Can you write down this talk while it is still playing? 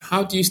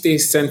how do you stay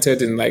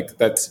centered in like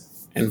that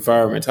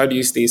environment? How do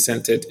you stay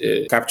centered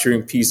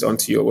capturing peace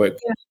onto your work?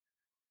 Yeah.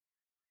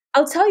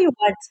 I'll tell you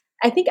what,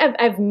 I think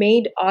I've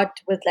made art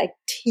with like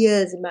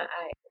tears in my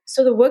eyes.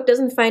 So the work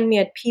doesn't find me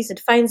at peace,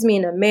 it finds me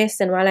in a mess.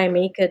 And while I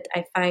make it,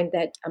 I find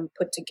that I'm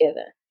put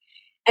together.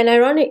 And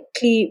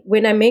ironically,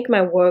 when I make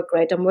my work,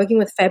 right, I'm working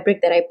with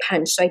fabric that I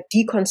punch. So I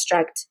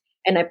deconstruct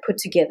and I put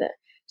together.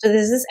 So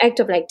there's this act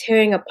of like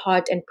tearing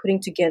apart and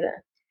putting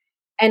together.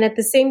 And at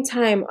the same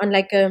time, on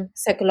like a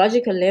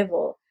psychological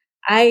level,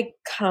 I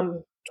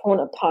come torn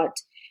apart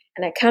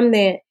and I come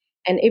there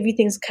and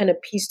everything's kind of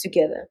pieced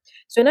together.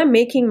 So when I'm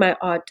making my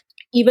art,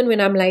 even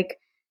when I'm like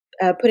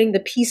putting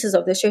the pieces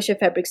of the shosha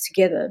fabrics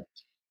together,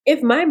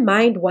 if my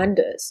mind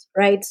wanders,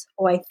 right,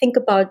 or I think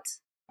about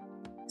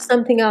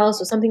something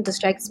else or something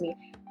distracts me,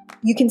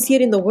 you can see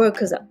it in the work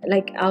because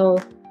like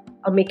I'll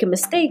make a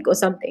mistake or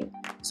something.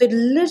 So it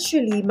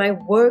literally, my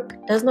work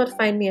does not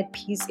find me at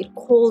peace. It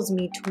calls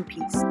me to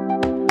peace.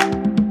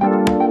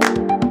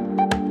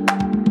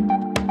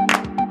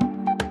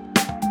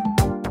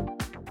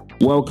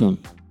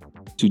 Welcome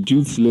to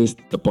Jude's List,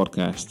 the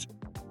podcast.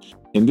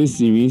 In this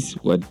series,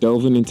 we're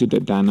delving into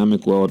the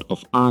dynamic world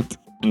of art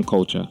and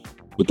culture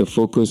with a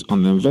focus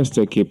on the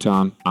Investor Cape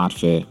Town Art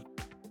Fair.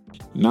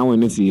 Now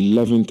in its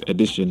 11th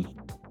edition,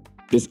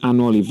 this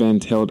annual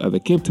event held at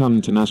the Cape Town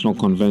International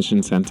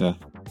Convention Centre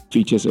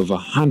features over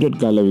 100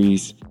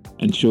 galleries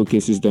and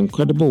showcases the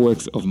incredible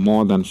works of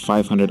more than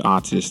 500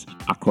 artists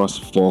across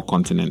 4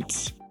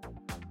 continents.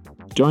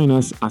 Join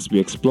us as we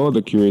explore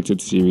the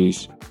curated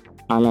series,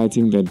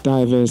 highlighting the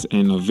diverse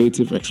and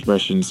innovative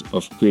expressions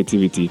of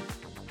creativity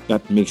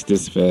that makes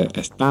this fair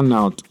a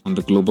standout on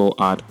the global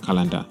art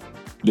calendar.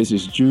 This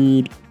is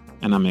Jude,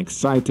 and I'm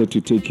excited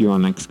to take you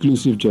on an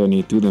exclusive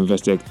journey through the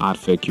Investec Art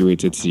Fair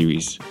curated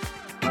series.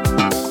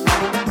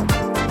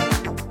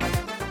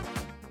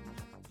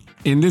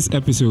 In this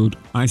episode,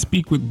 I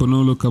speak with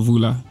Bonolo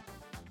Kavula,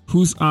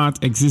 whose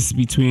art exists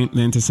between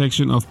the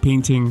intersection of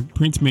painting,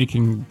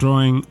 printmaking,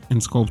 drawing,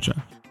 and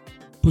sculpture,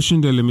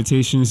 pushing the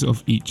limitations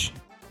of each.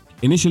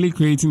 Initially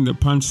creating the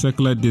punch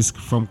circular disc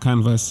from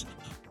canvas,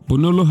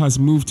 Bonolo has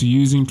moved to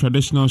using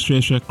traditional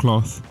shweshwe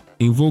cloth,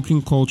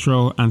 invoking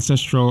cultural,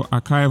 ancestral,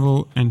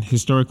 archival, and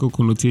historical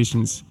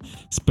connotations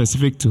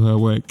specific to her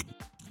work.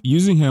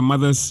 Using her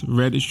mother's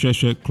red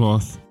shweshwe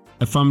cloth,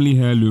 a family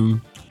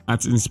heirloom,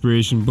 as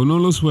inspiration,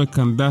 Bonolo's work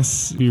can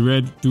thus be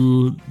read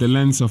through the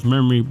lens of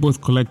memory,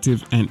 both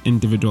collective and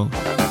individual.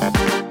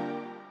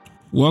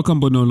 Welcome,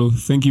 Bonolo.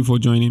 Thank you for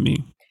joining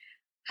me.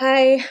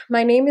 Hi,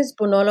 my name is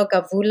Bonolo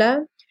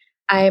Kavula.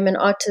 I am an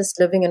artist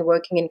living and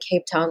working in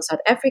Cape Town, South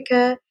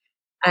Africa.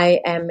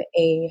 I am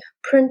a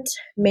print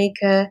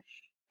maker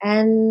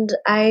and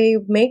I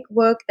make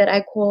work that I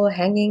call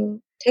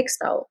hanging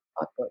textile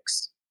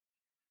artworks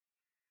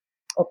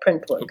or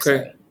print works. Okay.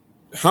 Sorry.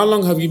 How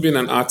long have you been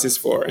an artist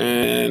for,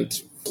 and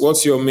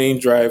what's your main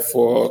drive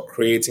for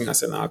creating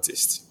as an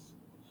artist?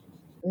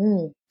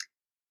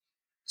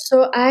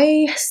 So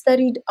I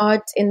studied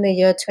art in the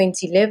year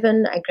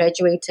 2011. I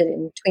graduated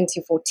in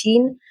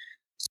 2014.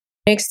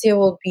 Next year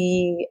will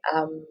be,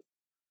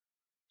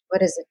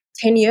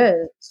 10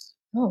 years?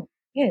 Oh,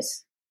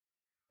 yes,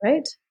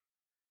 right?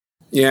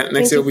 Yeah,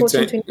 next year will be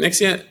 10. Next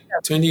year,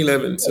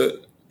 2011. So,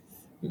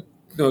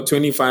 no,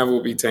 25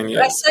 will be 10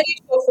 years. I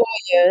studied for 4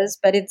 years,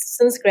 but it's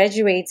since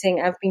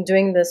graduating, I've been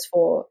doing this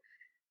for,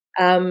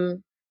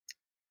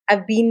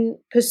 I've been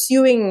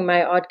pursuing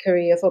my art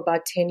career for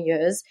about 10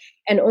 years.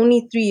 And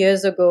only 3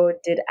 years ago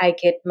did I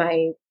get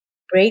my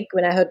break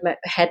when I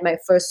had my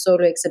first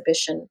solo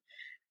exhibition.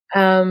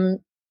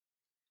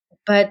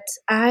 But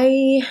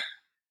I'm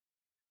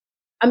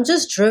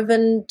just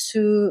driven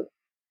to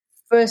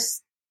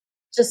first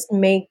just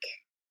make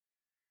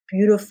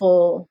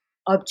beautiful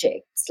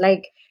objects.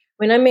 Like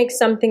when I make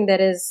something that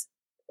is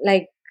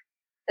like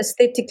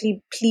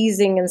aesthetically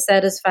pleasing and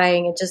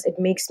satisfying, it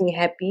makes me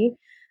happy.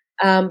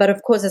 But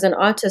of course, as an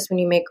artist, when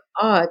you make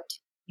art,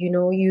 you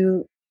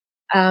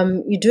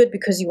do it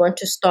because you want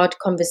to start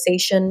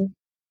conversation.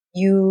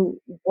 You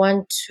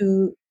want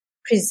to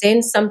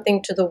present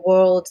something to the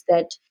world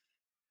that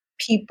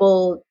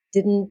people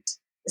didn't,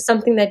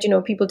 something that,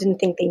 people didn't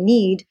think they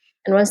need.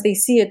 And once they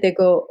see it, they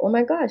go, oh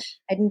my gosh,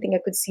 I didn't think I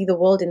could see the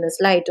world in this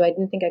light, or I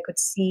didn't think I could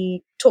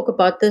talk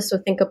about this or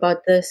think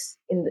about this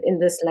in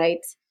this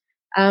light.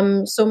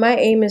 So my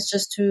aim is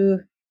just to,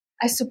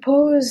 I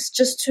suppose,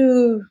 just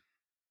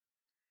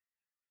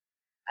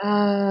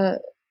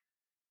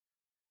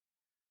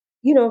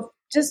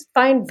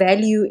find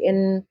value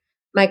in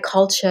my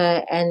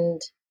culture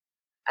and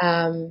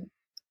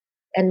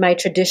my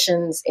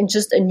traditions in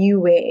just a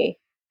new way,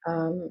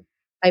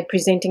 by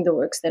presenting the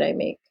works that I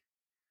make.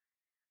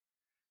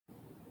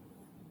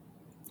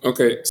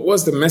 Okay. So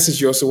what's the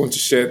message you also want to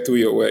share through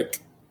your work?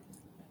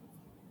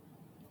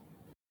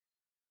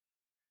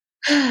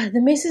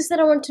 The message that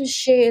I want to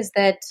share is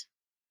that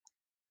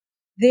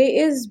there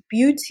is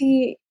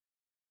beauty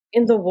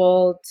in the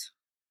world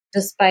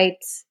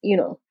despite,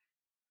 the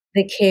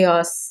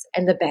chaos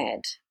and the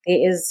bad. There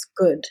is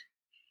good.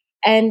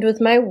 And with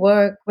my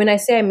work, when I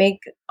say I make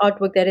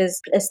artwork that is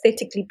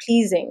aesthetically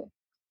pleasing,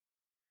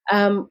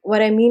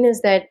 what I mean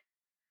is that,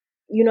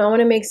 I want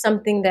to make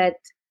something that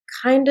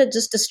kind of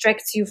just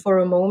distracts you for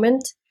a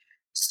moment.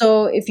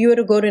 So if you were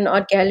to go to an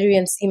art gallery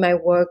and see my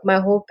work, my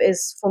hope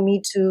is for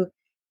me to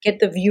get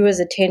the viewer's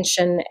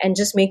attention and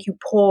just make you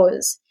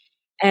pause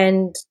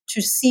and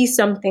to see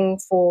something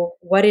for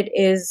what it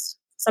is,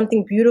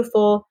 something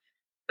beautiful,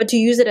 but to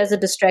use it as a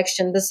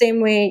distraction. The same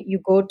way you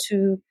go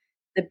to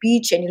the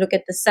beach and you look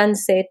at the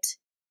sunset,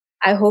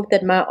 I hope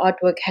that my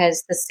artwork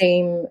has the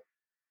same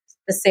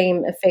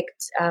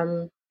effect.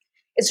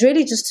 It's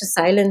really just to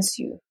silence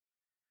you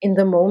in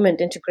the moment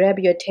and to grab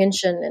your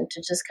attention and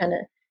to just kind of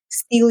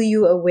steal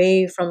you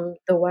away from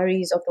the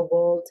worries of the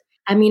world.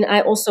 I mean,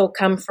 I also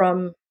come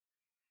from,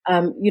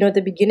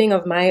 the beginning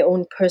of my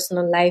own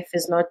personal life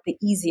is not the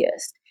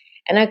easiest.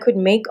 And I could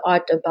make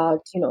art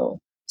about,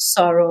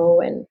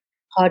 sorrow and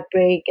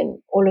heartbreak and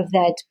all of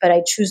that, but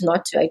I choose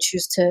not to. I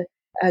choose to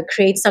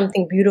create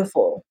something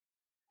beautiful.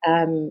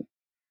 Um,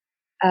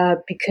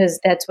 because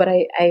that's what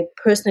I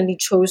personally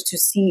chose to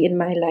see in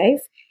my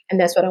life, and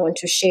that's what I want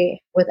to share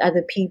with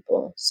other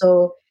people.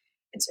 So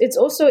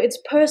it's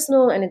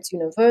personal and it's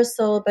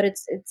universal, but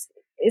it's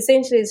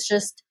essentially it's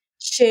just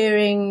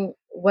sharing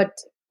what.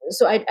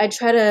 So I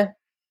try to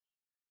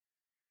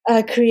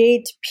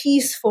create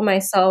peace for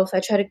myself. I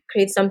try to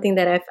create something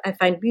that I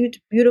find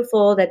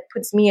beautiful, that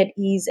puts me at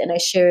ease, and I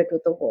share it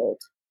with the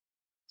world.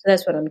 So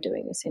that's what I'm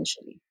doing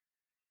essentially,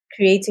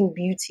 creating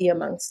beauty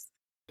amongst.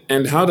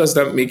 And how does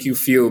that make you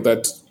feel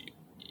that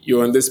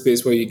you're in this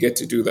space where you get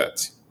to do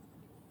that?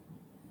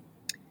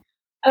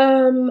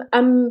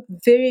 I'm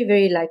very,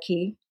 very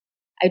lucky.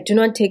 I do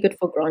not take it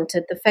for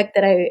granted. The fact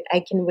that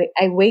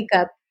I wake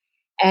up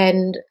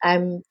and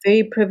I'm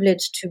very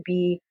privileged to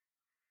be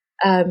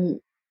um,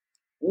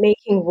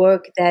 making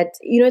work that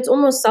it's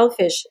almost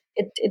selfish.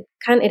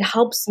 It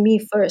helps me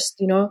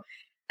first.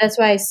 That's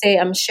why I say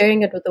I'm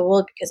sharing it with the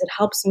world because it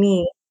helps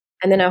me,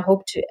 and then I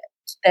hope to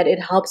that it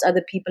helps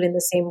other people in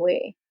the same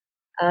way.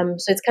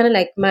 So it's kind of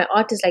like my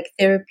art is like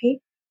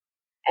therapy,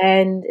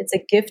 and it's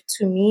a gift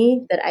to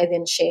me that I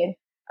then share.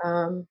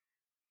 Um,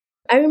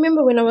 I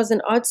remember when I was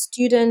an art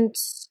student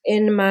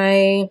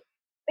I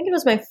think it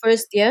was my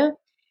first year.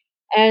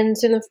 And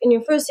so in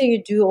your first year,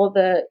 you do all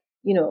the,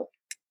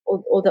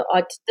 all the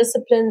art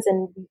disciplines.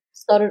 And we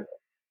started,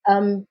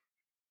 when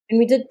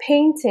we did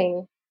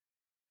painting,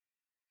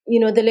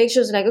 the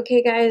lecturers were like,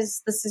 okay,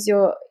 guys, this is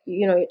your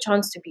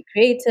chance to be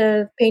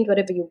creative, paint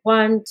whatever you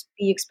want,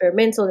 be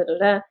experimental, da,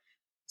 da, da.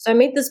 So I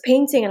made this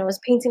painting and I was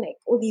painting like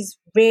all these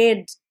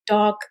red,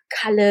 dark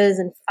colors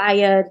and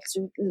fire.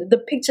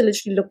 The picture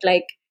literally looked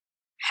like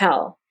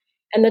hell.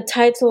 And the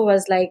title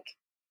was like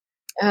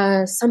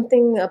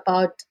something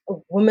about a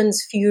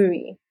woman's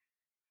fury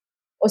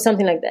or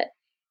something like that.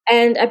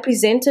 And I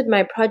presented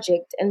my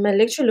project, and my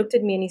lecturer looked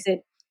at me and he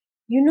said,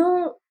 "You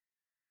know,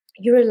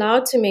 you're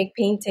allowed to make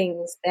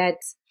paintings that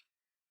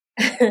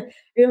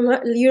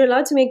you're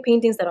allowed to make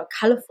paintings that are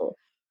colorful.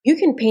 You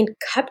can paint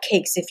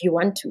cupcakes if you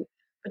want to,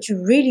 but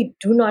you really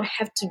do not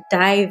have to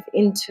dive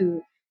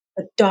into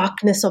the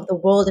darkness of the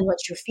world and what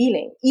you're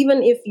feeling.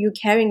 Even if you're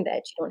carrying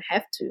that, you don't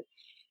have to."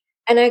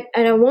 And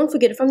I won't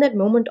forget from that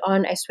moment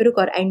on. I swear to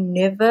God, I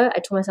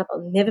told myself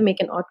I'll never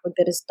make an artwork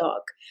that is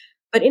dark.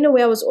 But in a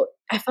way,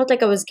 I felt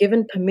like I was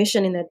given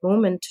permission in that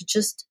moment to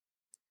just,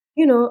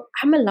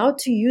 I'm allowed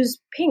to use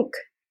pink,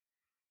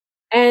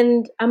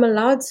 and I'm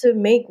allowed to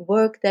make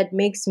work that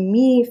makes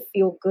me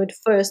feel good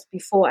first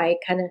before I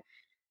kind of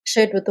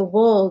share it with the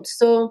world.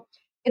 So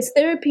it's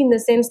therapy in the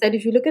sense that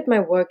if you look at my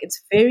work,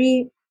 it's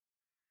very,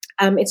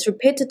 it's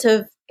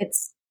repetitive,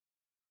 it's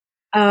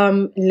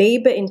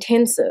labor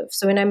intensive.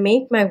 So when I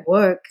make my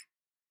work,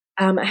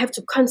 I have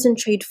to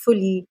concentrate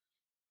fully,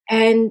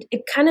 and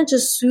it kind of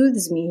just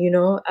soothes me.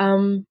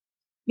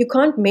 You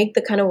can't make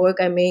the kind of work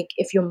I make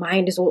if your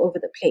mind is all over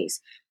the place.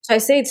 So I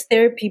say it's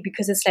therapy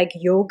because it's like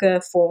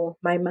yoga for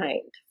my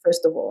mind,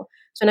 first of all.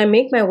 So when I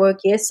make my work,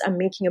 yes, I'm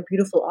making a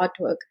beautiful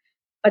artwork,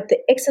 but the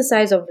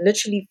exercise of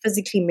literally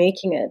physically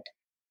making it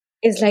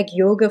is like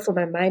yoga for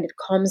my mind. It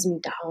calms me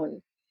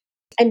down.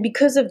 And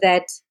because of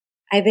that,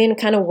 I then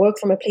kind of work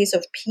from a place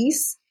of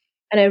peace.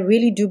 And I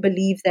really do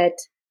believe that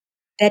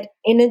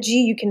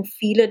energy, you can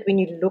feel it when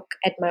you look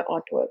at my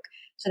artwork.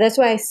 So that's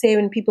why I say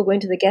when people go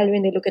into the gallery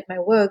and they look at my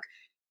work,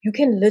 you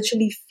can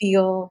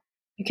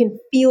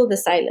feel the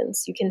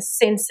silence, you can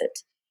sense it,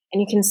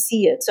 and you can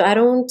see it. So I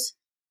don't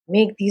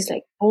make these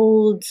like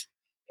bold,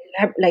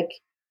 like,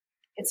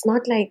 it's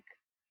not like,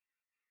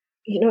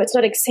 it's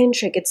not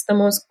eccentric. It's the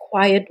most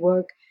quiet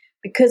work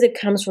because it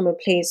comes from a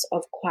place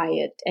of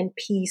quiet and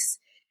peace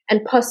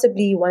and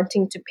possibly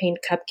wanting to paint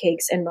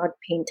cupcakes and not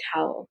paint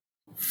hell.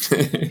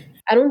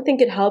 I don't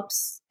think it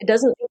helps. It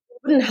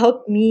wouldn't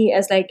help me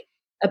as like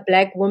a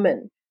black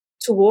woman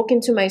to walk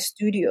into my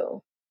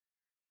studio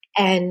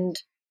and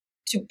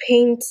to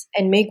paint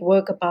and make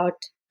work about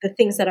the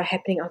things that are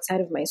happening outside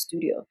of my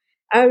studio.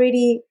 I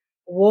already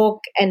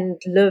walk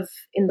and live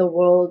in the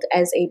world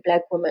as a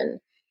black woman.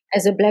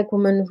 as a Black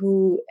woman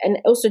who, and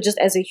also just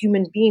as a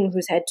human being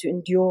who's had to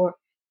endure,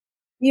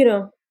 you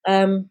know,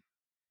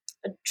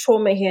 a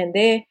trauma here and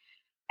there.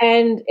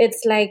 And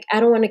it's like, I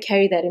don't want to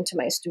carry that into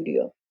my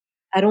studio.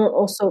 I don't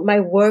also, my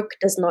work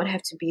does not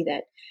have to be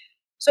that.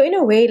 So in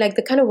a way, like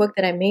the kind of work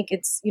that I make,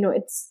 it's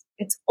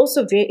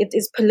also it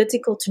is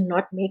political to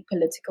not make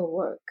political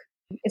work.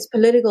 It's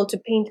political to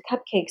paint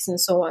cupcakes and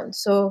so on.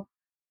 So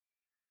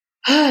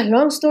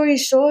long story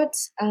short,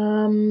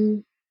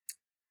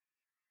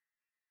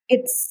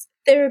 it's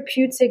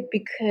therapeutic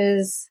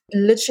because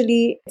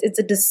literally it's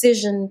a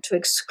decision to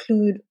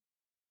exclude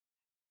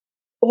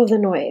all the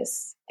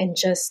noise and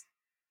just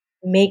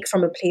make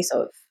from a place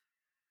of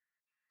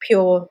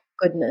pure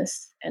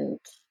goodness and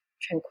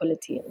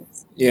tranquility. And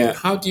Yeah.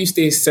 How do you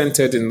stay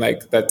centered in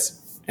like that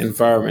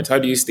environment? How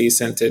do you stay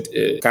centered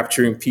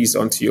capturing peace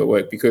onto your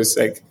work? Because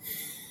like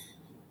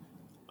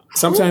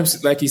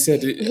sometimes, like you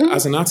said, Mhm.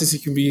 as an artist,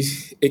 it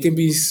can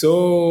be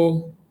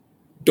so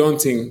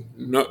daunting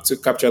not to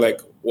capture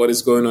like what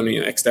is going on in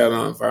your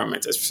external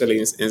environment, especially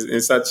in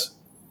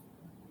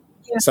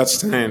Yeah. such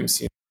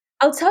times.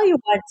 I'll tell you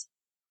what,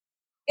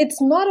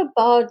 it's not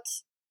about,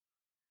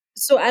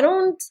 so I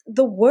don't,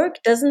 the work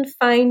doesn't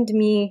find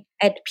me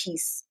at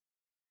peace,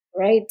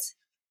 right?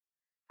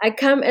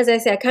 As I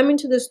say, I come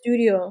into the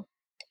studio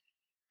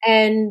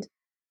and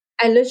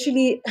I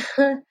literally,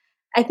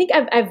 I think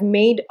I've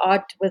made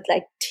art with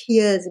like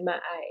tears in my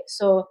eyes.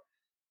 So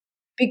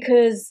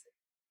because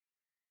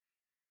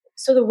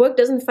so the work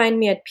doesn't find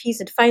me at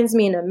peace; it finds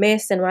me in a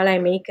mess. And while I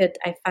make it,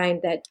 I find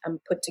that I'm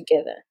put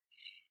together.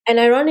 And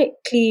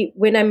ironically,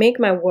 when I make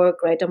my work,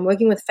 right, I'm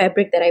working with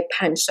fabric that I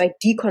punch, so I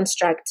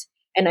deconstruct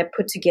and I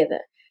put together.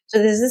 So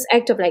there's this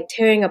act of like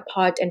tearing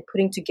apart and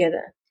putting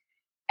together.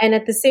 And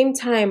at the same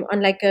time,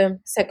 on like a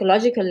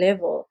psychological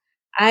level,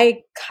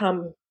 I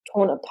come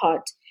torn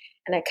apart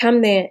and I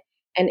come there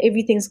and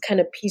everything's kind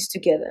of pieced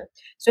together.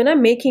 So when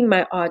I'm making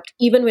my art,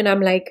 even when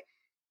I'm like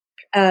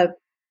uh,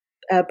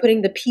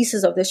 putting the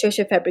pieces of the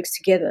shosha fabrics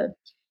together,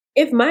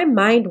 if my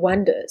mind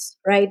wanders,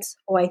 right,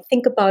 or I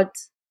think about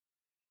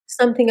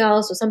something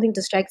else or something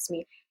distracts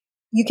me,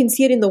 you can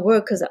see it in the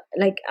work because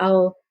like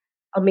I'll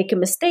make a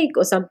mistake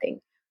or something.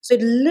 So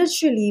it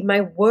literally,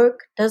 my work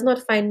does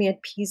not find me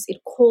at peace,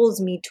 it calls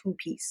me to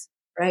peace,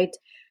 right?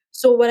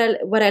 So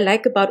what I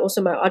like about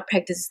also my art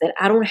practice is that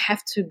I don't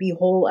have to be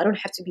whole, I don't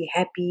have to be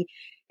happy.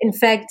 In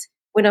fact,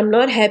 when I'm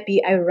not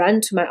happy, I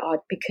run to my art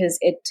because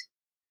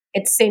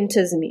it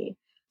centers me.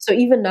 So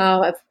even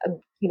now I've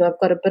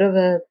got a bit of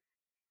a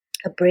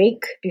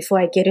break before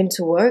I get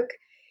into work,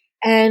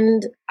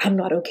 and I'm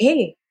not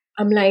okay.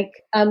 I'm like,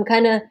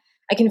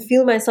 I can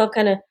feel myself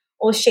kind of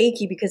all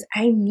shaky because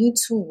I need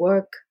to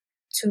work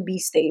to be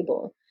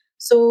stable.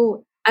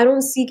 So I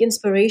don't seek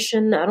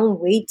inspiration. I don't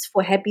wait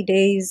for happy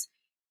days.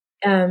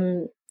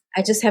 Um,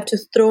 I just have to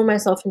throw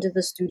myself into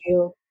the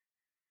studio,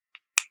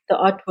 the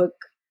artwork,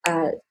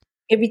 uh,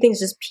 everything's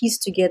just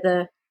pieced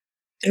together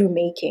through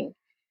making.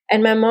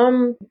 And my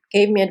mom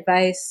gave me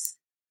advice.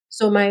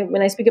 So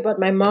when I speak about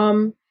my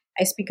mom,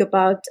 I speak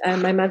about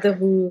my mother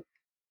who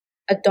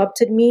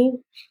adopted me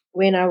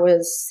when I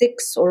was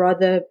 6, or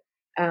rather,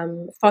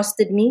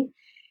 fostered me.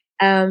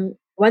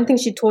 One thing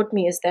she taught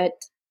me is that,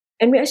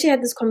 and we actually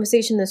had this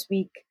conversation this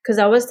week because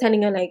I was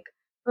telling her, like,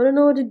 I don't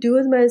know what to do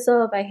with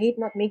myself. I hate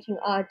not making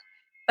art.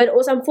 But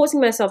also, I'm forcing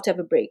myself to have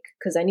a break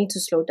because I need to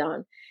slow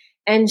down.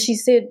 And she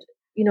said,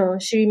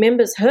 she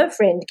remembers her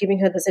friend giving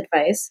her this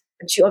advice,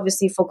 but she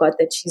obviously forgot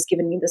that she's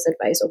given me this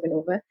advice over and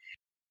over.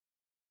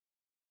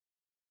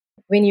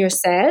 When you're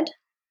sad,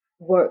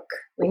 work.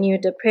 When you're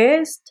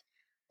depressed,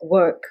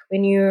 work.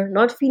 When you're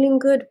not feeling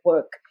good,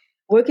 work.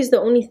 Work is the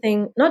only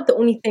thing, not the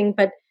only thing,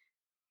 but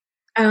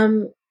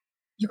um,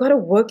 you got to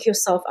work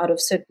yourself out of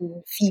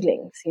certain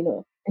feelings.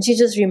 And she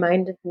just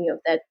reminded me of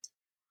that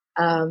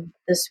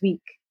this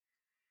week.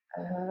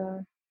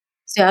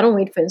 So I don't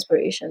wait for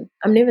inspiration.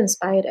 I'm never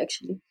inspired,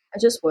 actually. I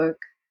just work.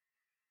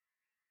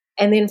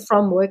 And then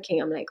from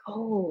working, I'm like,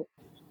 oh,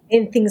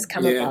 then things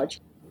come Yeah. about.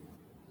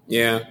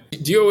 Yeah.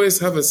 Do you always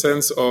have a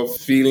sense of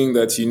feeling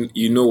that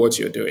you know what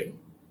you're doing?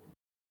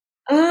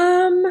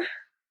 Um,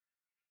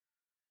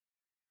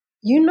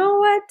 you know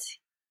what?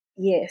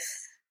 Yes.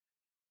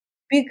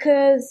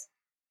 Because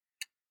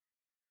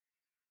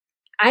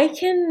I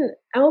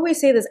always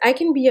say this, I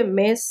can be a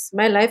mess.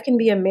 My life can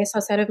be a mess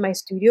outside of my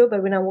studio,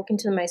 but when I walk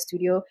into my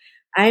studio,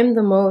 I am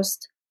the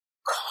most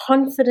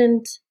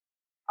confident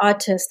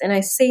artist. And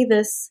I say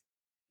this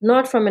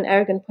not from an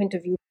arrogant point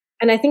of view.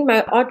 And I think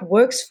my art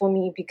works for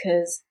me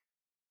because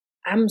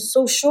I'm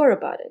so sure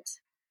about it.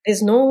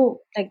 There's no,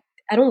 like,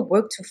 I don't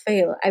work to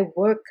fail. I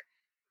work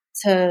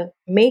to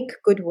make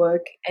good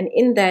work. And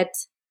in that,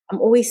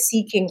 I'm always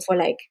seeking for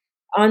like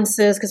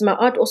answers because my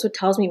art also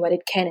tells me what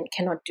it can and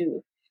cannot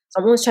do. So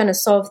I'm always trying to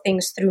solve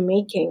things through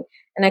making,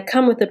 and I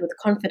come with it with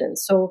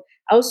confidence. So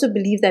I also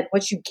believe that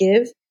what you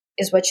give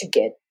is what you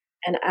get.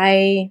 And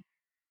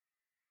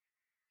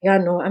yeah,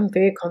 no, I'm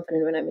very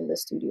confident when I'm in the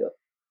studio.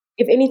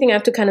 If anything, I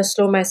have to kind of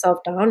slow myself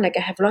down. Like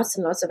I have lots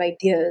and lots of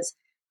ideas,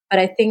 But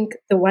I think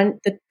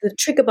the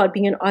trick about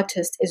being an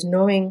artist is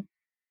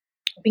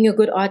being a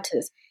good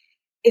artist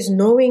is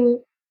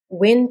knowing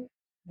when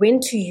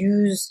to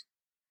use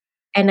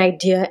an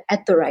idea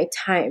at the right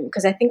time.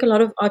 Because I think a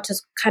lot of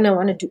artists kind of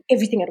want to do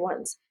everything at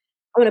once.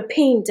 I want to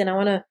paint and I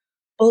want to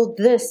build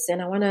this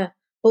and I want to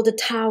build a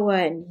tower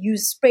and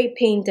use spray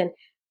paint and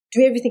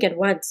do everything at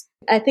once.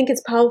 I think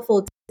it's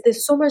powerful.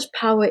 There's so much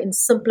power in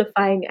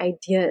simplifying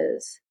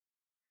ideas.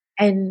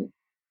 And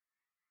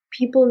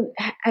people,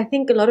 I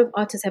think a lot of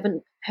artists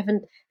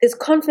there's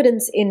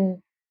confidence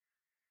in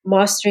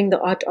mastering the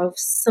art of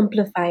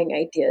simplifying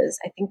ideas.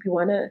 I think we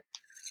want to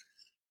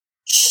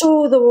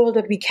show the world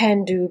what we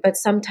can do, but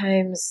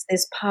sometimes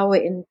there's power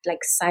in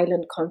like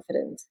silent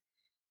confidence.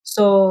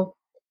 So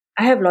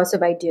I have lots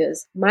of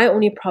ideas. My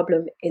only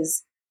problem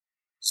is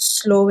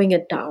slowing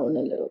it down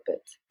a little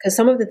bit, because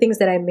some of the things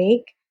that I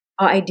make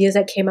are ideas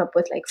I came up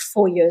with like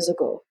 4 years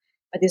ago.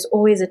 But there's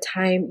always a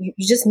time.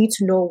 You just need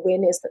to know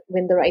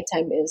when the right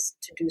time is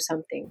to do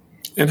something.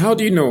 And how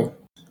do you know?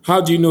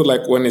 How do you know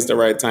like when is the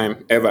right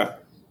time ever?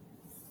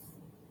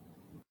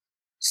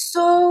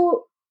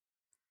 So,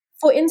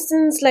 for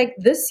instance, like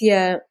this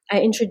year,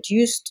 I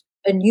introduced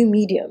a new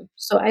medium.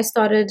 So I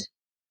started,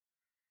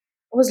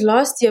 it was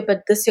last year,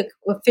 but this year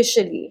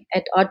officially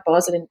at Art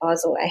Basel in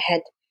Basel, I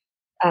had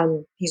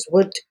these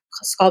wood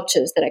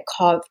sculptures that I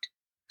carved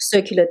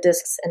circular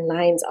discs and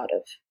lines out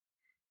of.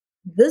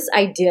 This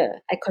idea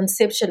I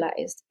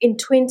conceptualized in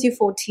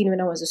 2014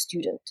 when I was a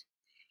student.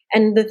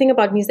 And the thing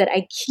about me is that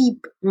I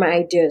keep my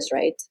ideas,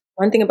 right?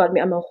 One thing about me,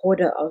 I'm a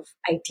hoarder of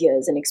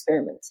ideas and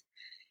experiments.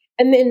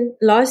 And then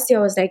last year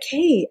I was like,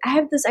 hey, I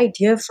have this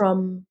idea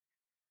from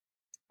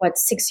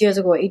 6 years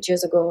ago, 8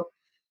 years ago.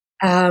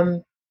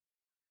 Um,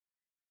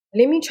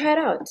 Let me try it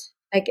out.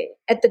 Like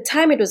at the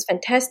time it was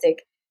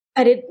fantastic,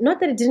 but it not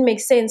that it didn't make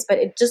sense, but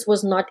it just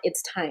was not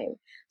its time.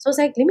 So I was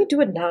like, let me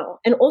do it now.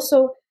 And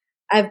also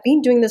I've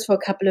been doing this for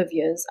a couple of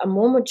years. I'm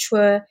more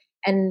mature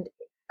and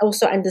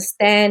also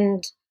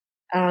understand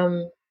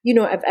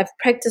I've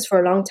practiced for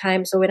a long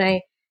time. So when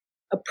I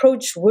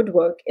approach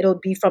woodwork, it'll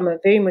be from a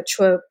very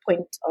mature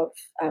point of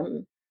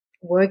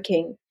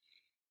working.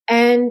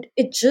 And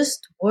it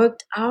just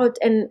worked out,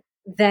 and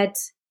that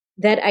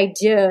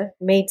idea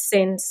made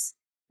sense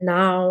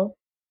now,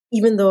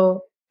 even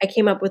though I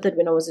came up with it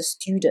when I was a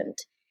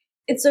student.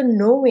 It's a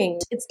knowing,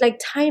 it's like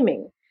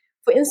timing.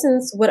 For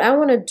instance, what I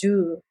want to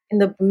do in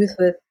the booth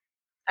with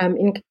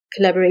in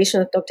collaboration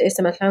with Dr.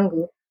 Esther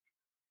Mahlangu,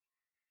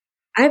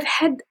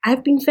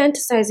 I've been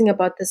fantasizing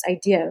about this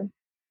idea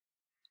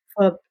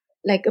for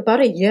like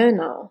about a year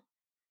now.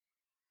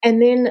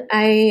 And then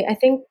I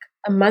think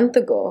a month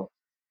ago,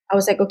 I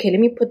was like, okay, let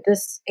me put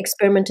this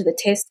experiment to the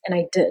test. And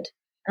I did.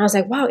 And I was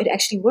like, wow, it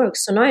actually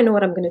works. So now I know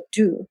what I'm going to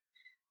do.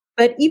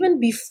 But even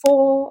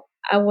before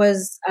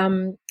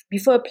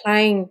before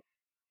applying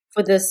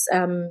for this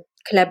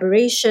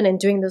collaboration and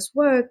doing this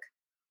work,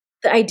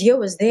 the idea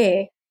was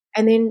there.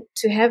 And then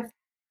to have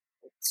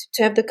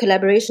the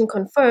collaboration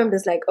confirmed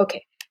is like,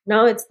 okay,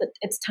 now it's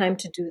time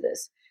to do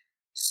this.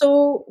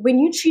 So when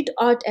you treat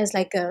art as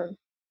like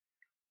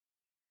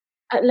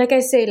like I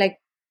say, like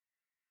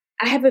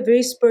I have a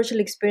very spiritual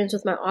experience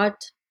with my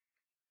art,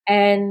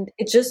 and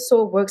it just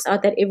so works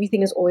out that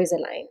everything is always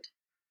aligned.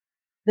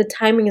 The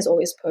timing is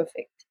always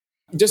perfect.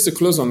 Just to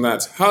close on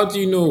that, how do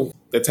you know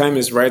the time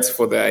is right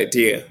for the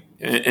idea?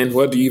 And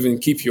where do you even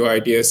keep your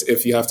ideas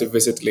if you have to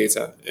visit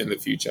later in the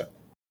future?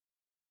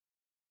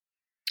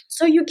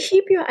 So you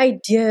keep your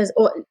ideas,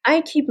 or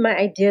I keep my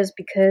ideas,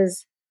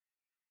 because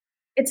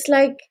it's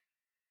like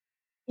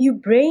you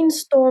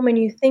brainstorm and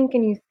you think,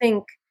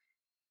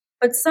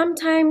 but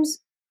sometimes,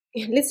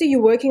 let's say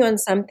you're working on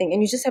something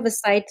and you just have a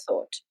side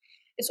thought.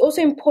 It's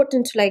also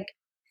important to like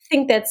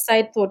think that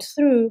side thought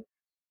through,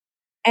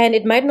 and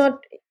it might not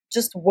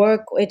just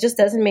work, or it just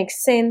doesn't make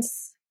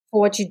sense for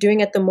what you're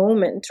doing at the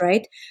moment,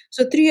 right?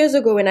 So 3 years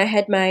ago, when I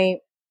had my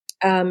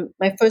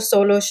first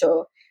solo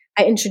show,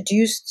 I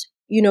introduced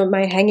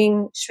my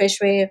hanging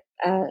shweshwe,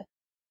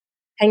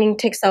 hanging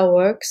textile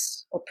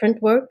works or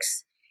print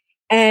works,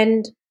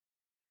 and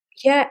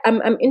yeah,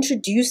 I'm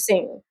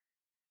introducing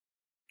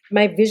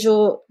my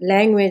visual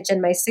language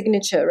and my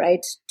signature,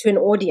 right, to an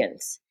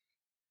audience.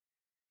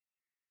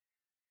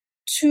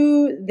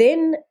 To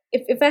then,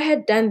 if I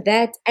had done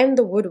that and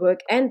the woodwork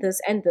and this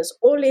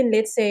all in,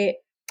 let's say,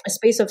 a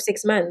space of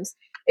 6 months,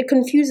 it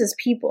confuses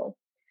people.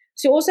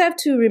 So you also have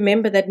to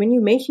remember that when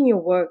you're making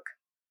your work,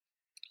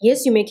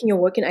 yes, you're making your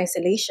work in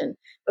isolation,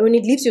 but when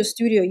it leaves your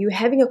studio, you're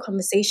having a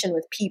conversation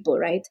with people,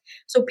 right?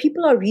 So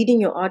people are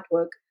reading your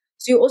artwork.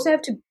 So you also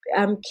have to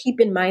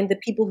keep in mind the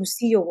people who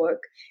see your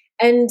work.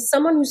 And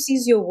someone who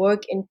sees your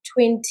work in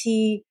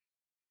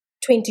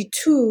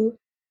 2022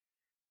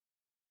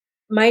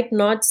 might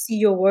not see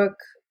your work.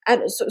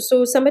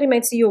 So somebody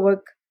might see your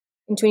work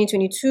in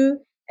 2022,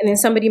 and then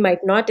somebody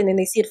might not, and then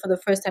they see it for the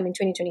first time in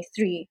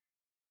 2023.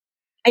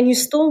 And you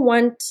still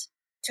want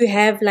to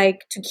have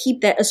like to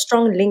keep that a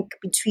strong link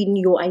between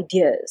your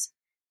ideas.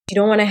 You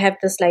don't want to have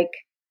this like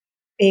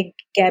big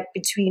gap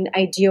between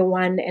idea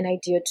one and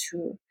idea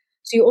two.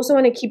 So you also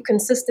want to keep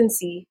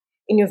consistency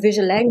in your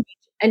visual language.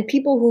 And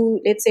people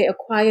who, let's say,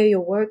 acquire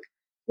your work,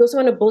 you also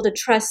want to build a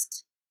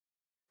trust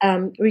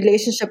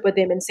relationship with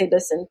them and say,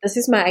 listen, this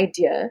is my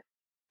idea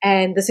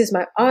and this is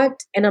my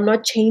art, and I'm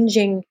not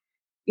changing.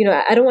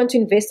 I don't want to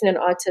invest in an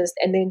artist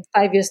and then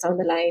 5 years down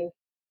the line,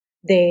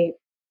 they,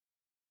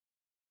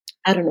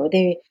 I don't know,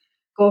 they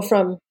go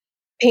from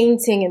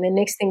painting and the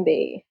next thing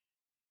they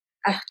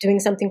are doing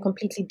something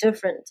completely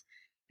different.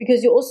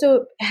 Because you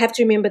also have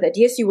to remember that,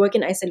 yes, you work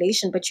in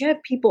isolation, but you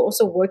have people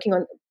also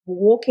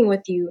walking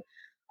with you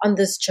on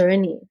this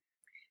journey.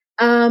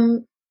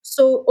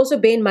 So also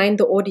bear in mind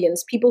the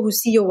audience, people who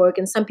see your work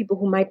and some people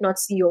who might not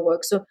see your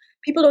work. So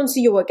people don't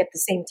see your work at the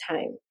same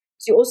time.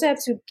 So you also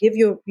have to give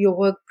your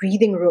work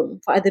breathing room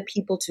for other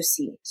people to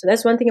see. So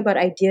that's one thing about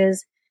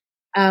ideas.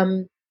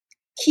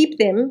 Keep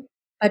them,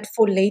 but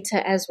for later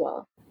as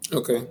well.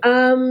 Okay.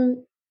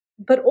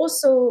 But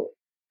also,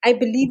 I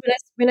believe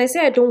when I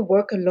say I don't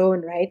work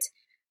alone, right?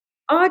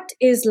 Art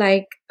is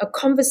like a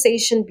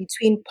conversation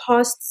between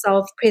past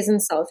self,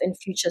 present self, and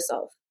future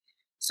self.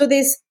 So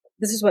this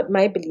is what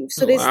my belief.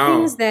 So Wow.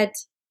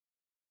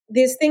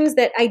 there's things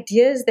that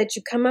ideas that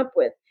you come up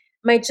with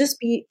might just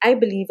be, I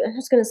believe, and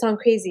it's going to sound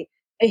crazy,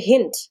 a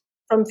hint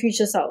from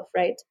future self,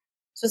 right?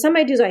 So some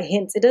ideas are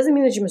hints. It doesn't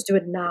mean that you must do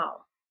it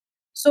now.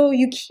 So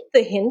you keep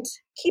the hint,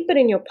 keep it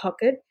in your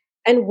pocket,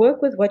 and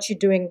work with what you're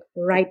doing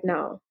right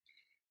now.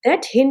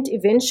 That hint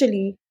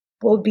eventually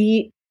will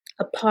be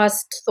a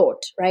past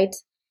thought, right?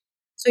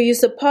 So you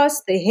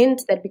surpass the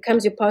hint that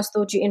becomes your past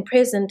thought, you're in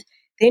present,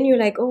 then you're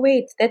like, oh,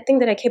 wait, that thing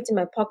that I kept in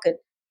my pocket,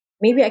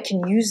 maybe I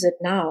can use it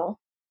now.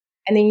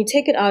 And then you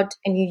take it out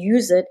and you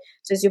use it.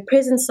 So it's your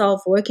present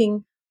self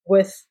working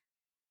with,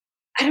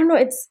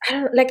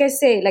 like I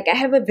say, like I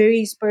have a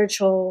very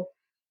spiritual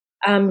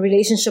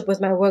relationship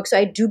with my work. So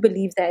I do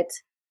believe that.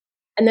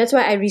 And that's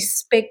why I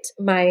respect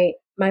my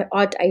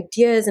art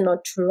ideas and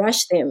not to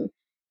rush them,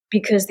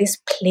 because there's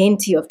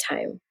plenty of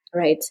time,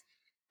 right?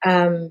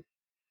 Um,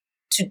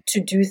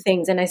 to do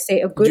things. And I say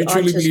a Do good you truly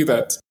artist, believe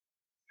that?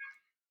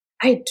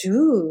 I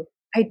do.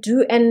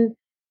 And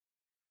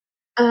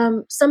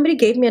somebody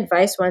gave me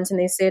advice once and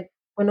they said,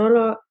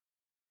 Bonolo,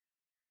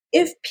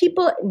 if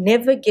people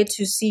never get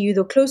to see you,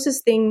 the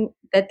closest thing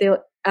that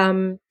they'll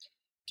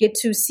get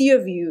to see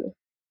of you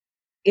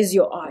is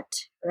your art,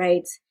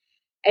 right?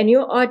 And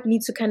your art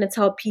needs to kind of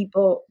tell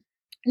people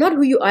not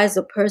who you are as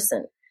a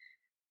person,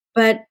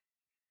 but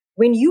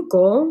when you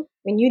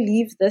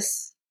leave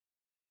this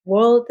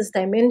world, this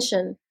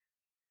dimension,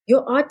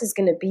 your art is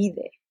going to be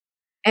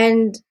there.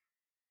 And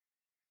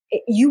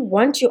you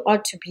want your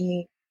art to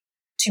be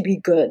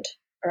good,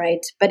 right?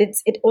 But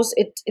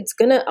it's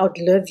gonna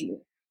outlive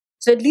you.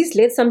 So at least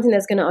let something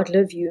that's gonna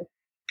outlive you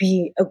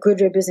be a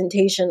good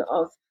representation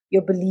of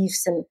your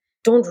beliefs, and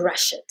don't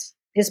rush it.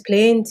 There's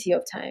plenty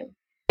of time.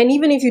 And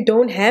even if you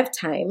don't have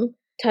time,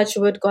 touch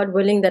wood, God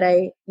willing that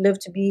I live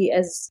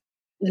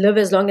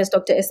as long as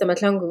Dr. Esther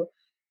Matlangu,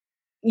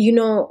 you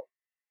know,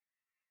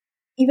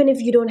 even if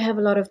you don't have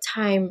a lot of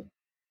time,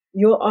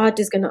 your art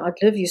is gonna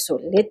outlive you. So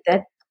let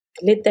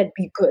that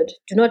be good.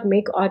 Do not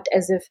make art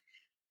as if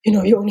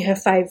you only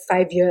have five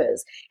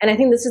years. And I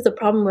think this is the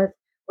problem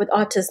with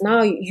artists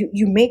now.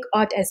 You make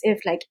art as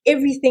if like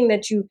everything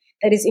that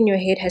is in your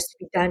head has to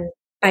be done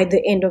by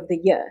the end of the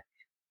year.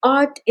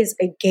 Art is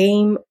a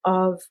game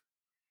of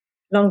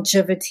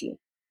longevity,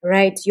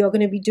 right? You're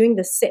going to be doing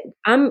the same.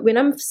 When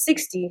I'm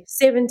 60,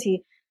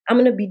 70, I'm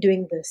going to be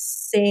doing the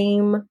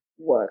same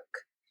work.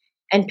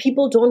 And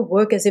people don't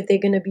work as if they're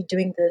going to be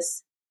doing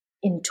this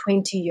in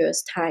 20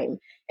 years time.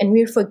 And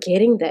we're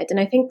forgetting that. And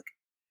I think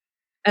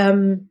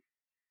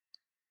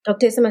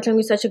Dr.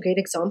 Esamatlangu is such a great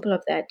example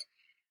of that.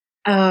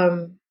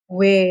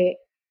 Where,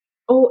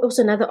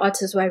 also another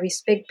artist who I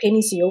respect,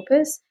 Penny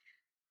Siopis.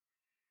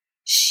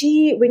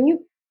 When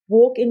you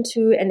walk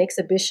into an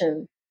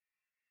exhibition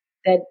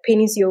that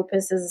Penny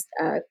Siopis has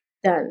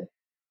done,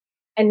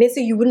 and let's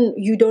say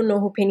you don't know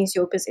who Penny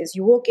Siopis is,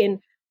 you walk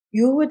in,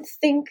 you would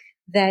think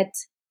that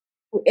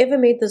whoever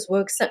made this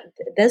work,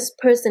 this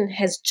person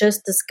has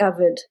just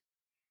discovered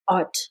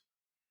art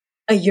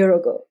a year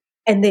ago,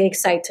 and they're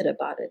excited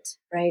about it,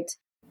 right?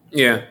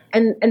 Yeah.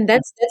 And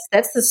that's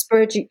the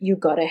spirit you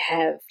gotta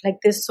have. Like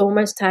there's so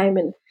much time,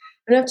 and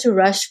you don't have to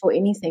rush for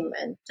anything,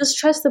 man. Just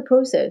trust the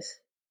process.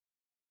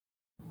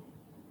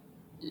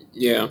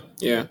 Yeah.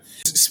 Yeah.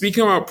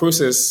 Speaking about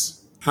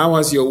process, how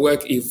has your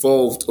work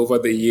evolved over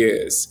the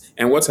years,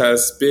 and what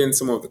has been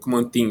some of the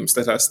common themes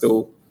that are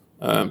still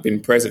been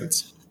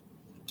present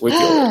with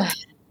your work?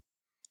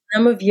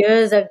 Number of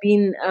years I've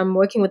been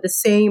working with the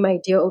same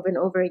idea over and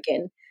over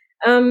again.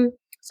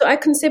 So I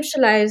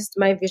conceptualized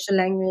my visual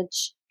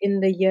language in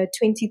the year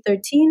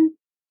 2013.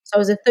 So I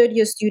was a third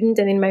year student,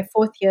 and in my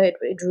fourth year, it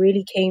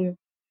really came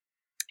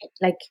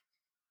like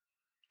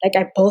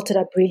I built it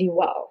up really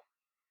well.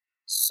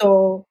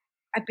 So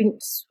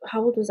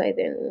how old was I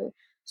then?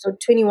 So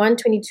 21,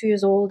 22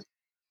 years old.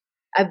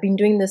 I've been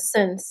doing this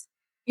since.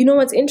 You know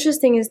what's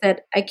interesting is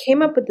that I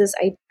came up with this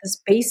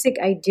basic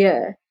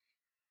idea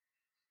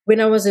when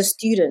I was a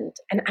student,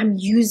 and I'm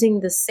using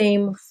the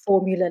same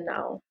formula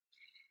now.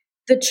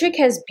 the trick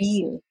has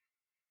been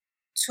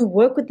to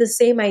work with the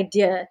same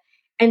idea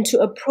and to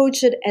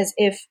approach it as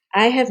if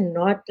I have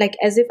not, like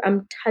as if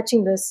I'm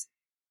touching this,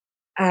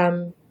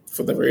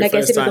 For the very like I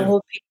first said, with the time.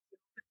 whole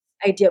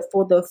idea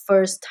for the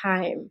first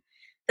time.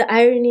 The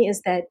irony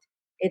is that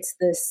it's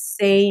the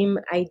same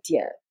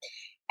idea.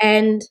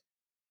 And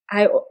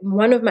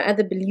one of my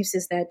other beliefs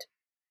is that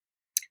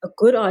a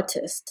good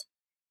artist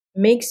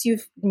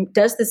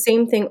does the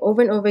same thing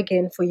over and over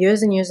again for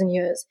years and years and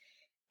years,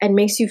 and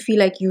makes you feel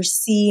like you're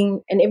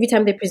seeing, and every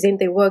time they present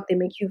their work, they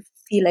make you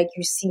feel like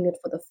you're seeing it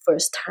for the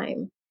first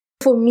time.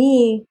 For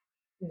me,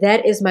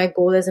 that is my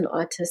goal as an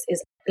artist,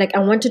 is like I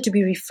want it to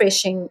be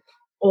refreshing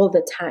all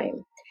the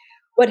time.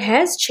 What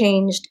has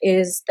changed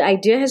is the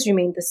idea has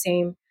remained the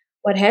same.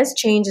 What has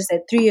changed is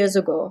that 3 years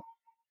ago,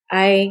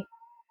 I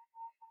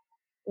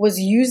was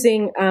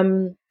using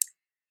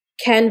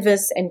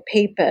canvas and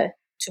paper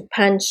to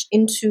punch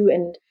into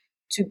and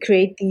to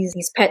create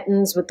these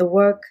patterns with the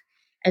work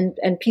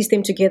and piece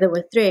them together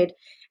with thread.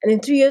 And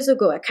then 3 years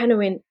ago, I kind of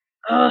went,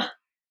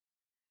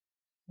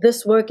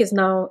 this work is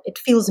now, it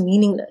feels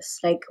meaningless.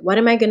 Like, what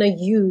am I going to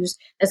use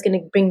that's going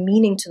to bring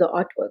meaning to the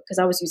artwork? Because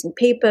I was using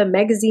paper,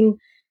 magazine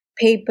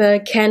paper,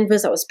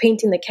 canvas. I was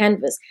painting the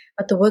canvas,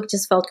 but the work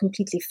just felt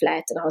completely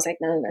flat. And I was like,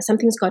 no,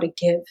 something's got to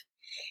give.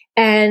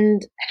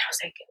 And I was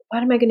like,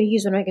 what am I going to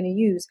use? What am I going to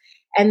use?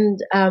 And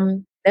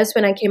that's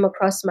when I came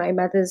across my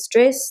mother's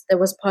dress that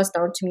was passed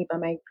down to me by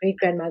my great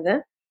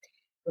grandmother,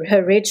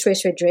 her red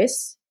shweshwe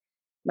dress.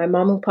 My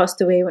mom, who passed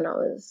away when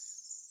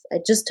I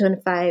just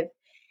turned 5.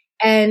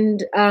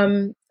 And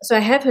so I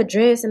have her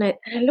dress, and I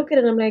look at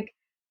it and I'm like,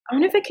 I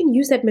wonder if I can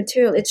use that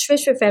material. It's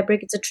shweshwe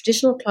fabric. It's a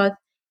traditional cloth.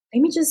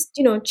 Let me just,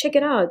 check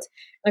it out.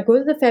 I go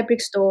to the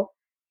fabric store,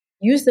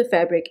 use the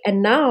fabric,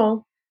 and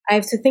now I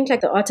have to think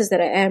like the artist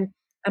that I am.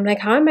 I'm like,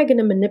 how am I going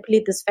to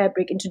manipulate this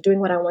fabric into doing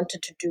what I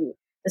wanted to do?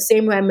 The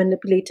same way I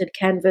manipulated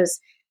canvas,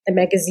 the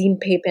magazine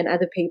paper, and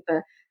other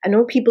paper. I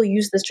know people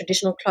use this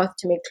traditional cloth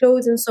to make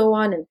clothes and so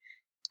on, and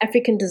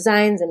African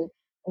designs and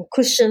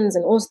cushions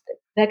and all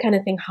that kind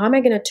of thing. How am I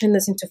going to turn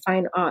this into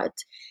fine art?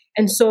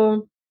 And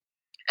so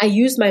I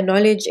use my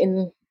knowledge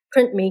in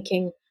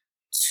printmaking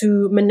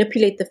to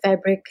manipulate the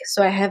fabric.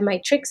 So I have my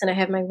tricks and I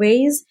have my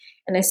ways,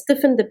 and I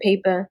stiffened the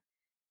paper,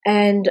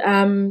 and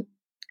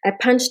I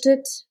punched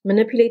it,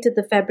 manipulated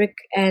the fabric,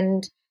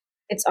 and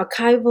it's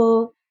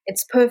archival,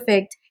 it's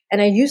perfect.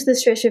 And I use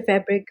this shweshwe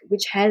fabric,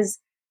 which has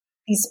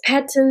these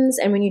patterns,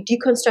 and when you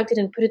deconstruct it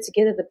and put it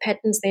together, the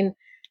patterns then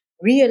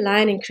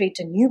realign and create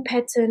a new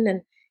pattern.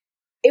 And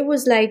it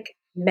was like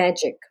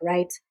magic,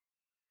 right?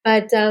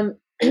 But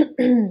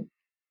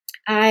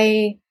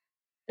I,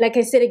 like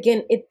I said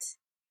again,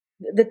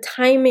 the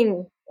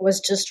timing was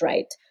just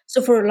right.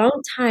 So for a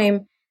long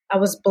time, I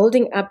was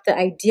building up the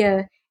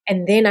idea,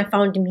 and then I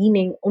found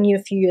meaning only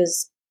a few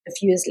years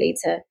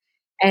later.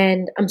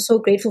 And I'm so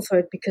grateful for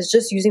it, because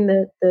just using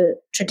the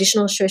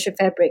traditional shweshwe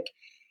fabric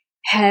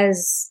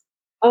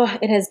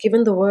it has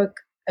given the work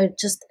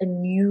just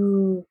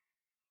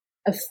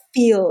a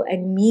feel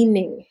and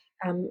meaning,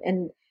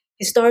 and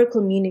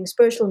historical meaning,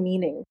 spiritual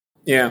meaning,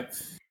 Yeah.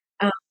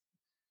 um,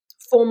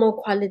 formal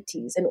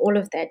qualities, and all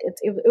of that.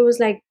 It was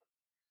like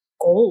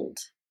gold,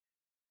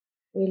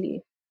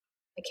 really.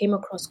 I came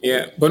across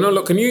Yeah. gold.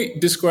 Bonolo, can you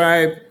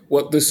describe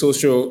what the so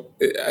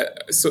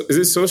is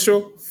it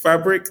social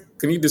fabric?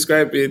 Can you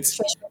describe it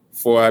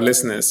for our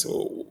listeners?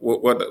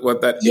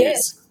 What that Yes.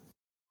 is?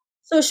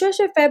 So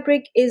shosha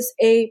fabric is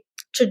a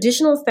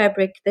traditional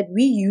fabric that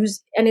we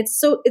use, and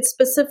it's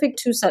specific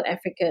to South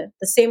Africa,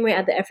 the same way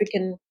other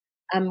African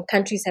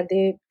countries have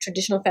their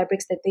traditional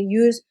fabrics that they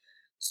use.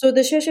 So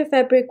the shosha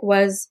fabric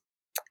was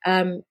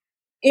um,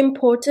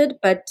 imported,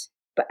 but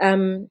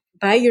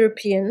by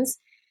Europeans.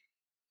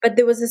 But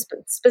there was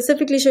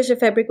specifically shosha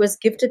fabric was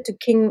gifted to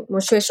King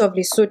Moshoeshoe of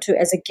Lesotho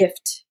as a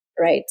gift,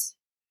 right,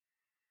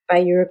 by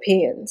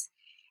Europeans.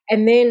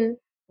 And then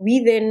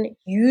we then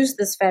used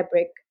this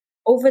fabric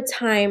over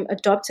time,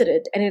 adopted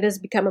it, and it has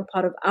become a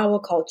part of our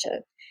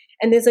culture.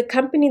 And there's a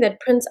company that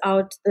prints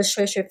out the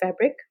shweshwe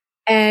fabric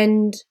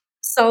and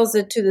sells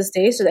it to this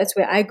day. So that's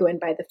where I go and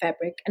buy the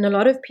fabric. And a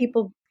lot of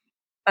people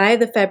buy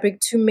the fabric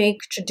to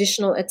make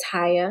traditional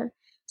attire.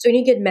 So when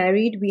you get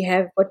married, we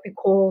have what we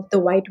call the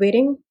white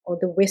wedding or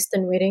the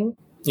Western wedding.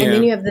 And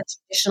then Yeah. you have the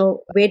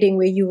traditional wedding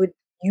where you would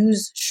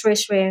use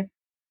shweshwe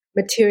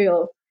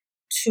material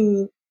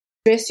to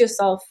dress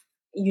yourself,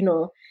 you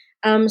know.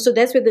 So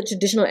that's where the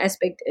traditional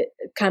aspect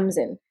comes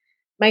in.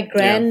 My Yeah.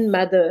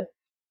 grandmother,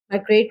 my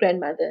great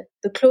grandmother,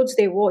 the clothes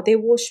they wore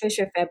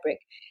shweshwe fabric.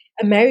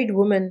 A married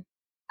woman,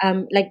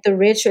 like the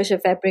red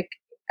shweshwe fabric,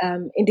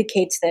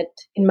 indicates that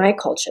in my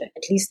culture,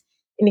 at least,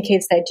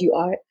 indicates that you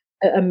are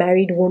a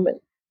married woman.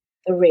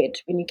 The red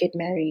when you get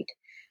married,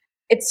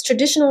 it's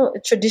traditional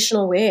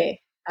wear.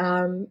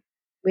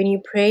 When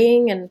you're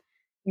praying and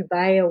you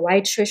buy a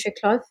white shweshwe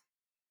cloth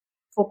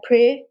for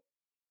prayer,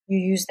 you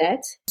use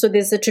that. So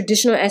there's a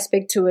traditional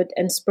aspect to it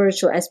and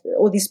spiritual aspect,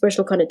 all the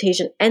spiritual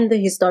connotation and the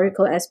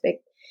historical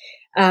aspect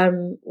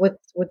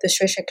with the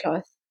shweshwe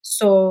cloth.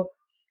 So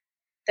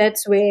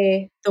that's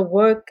where the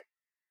work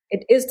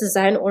it is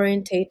design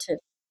orientated,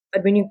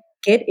 but when you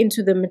get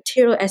into the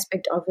material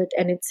aspect of it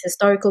and its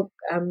historical,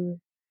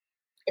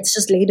 it's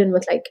just laden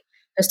with like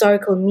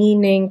historical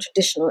meaning,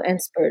 traditional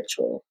and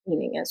spiritual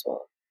meaning as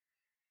well.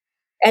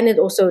 And it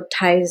also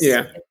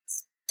Yeah.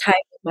 it's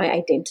tied with my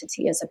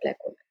identity as a Black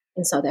woman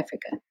in South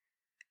Africa.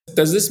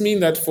 Does this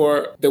mean that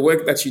for the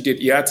work that you did,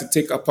 you had to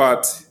take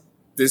apart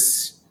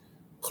this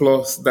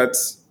cloth that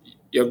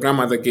your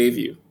grandmother gave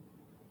you?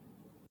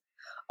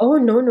 Oh,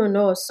 no, no,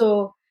 no.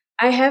 So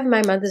I have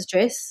my mother's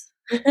dress.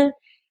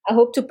 I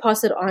hope to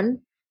pass it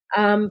on.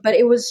 But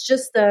it was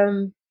just,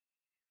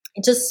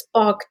 it just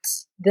sparked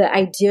the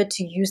idea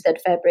to use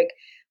that fabric.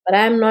 But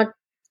I've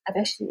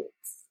actually,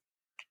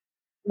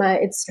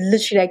 it's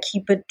literally, I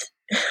keep it,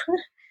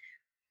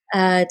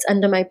 it's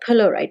under my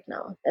pillow right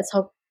now. That's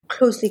how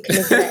closely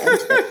connected I am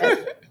to that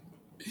fabric.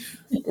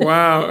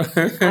 Wow.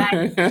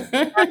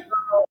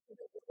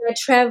 When I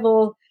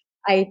travel,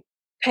 I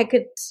pack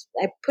it,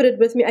 I put it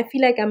with me. I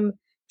feel like I'm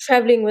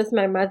traveling with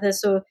my mother.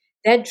 So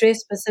that dress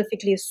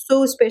specifically is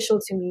so special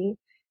to me.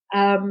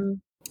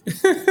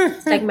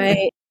 It's like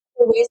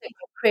always like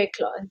my prayer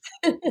cloth.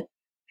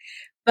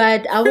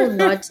 But I will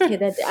not care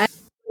that I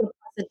will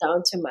pass it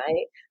down to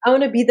I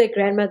want to be the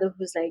grandmother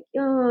who's like,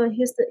 oh,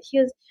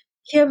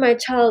 here, my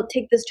child,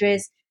 take this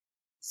dress.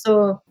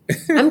 So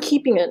I'm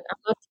keeping it.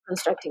 I'm not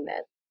constructing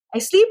that. I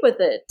sleep with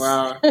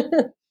Wow.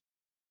 it.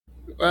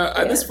 Well,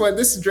 at this Yeah. point,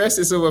 this dress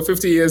is over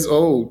 50 years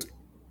old.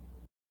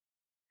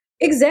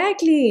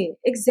 Exactly.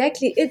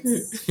 Exactly.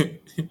 It's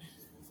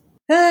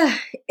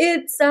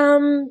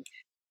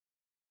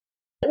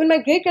when my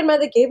great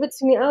grandmother gave it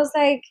to me, I was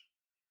like,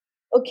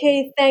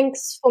 okay,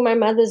 thanks for my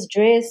mother's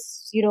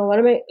dress. What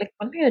am I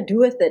gonna do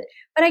with it?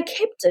 But I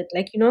kept it,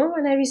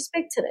 and I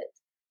respected it.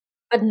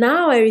 But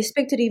now I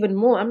respect it even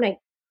more. I'm like,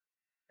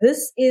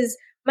 this is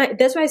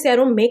that's why I say I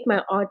don't make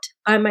my art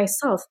by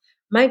myself.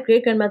 My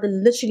great grandmother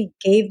literally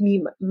gave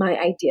me my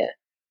idea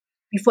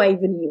before I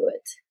even knew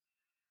it.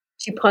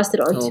 She passed it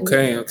on to me.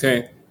 Okay,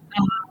 okay.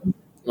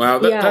 Wow,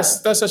 Yeah.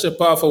 that's such a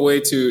powerful way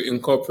to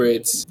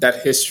incorporate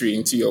that history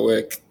into your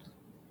work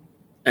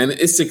and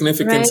its Right.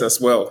 significance as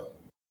well.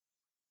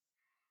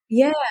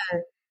 Yeah.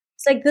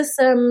 It's like this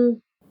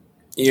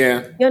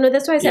Yeah,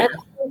 that's why I say yeah.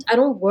 I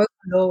don't work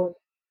alone.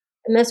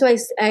 And that's why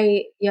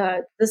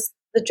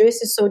the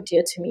dress is so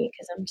dear to me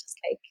because I'm just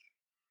like,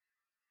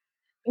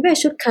 maybe I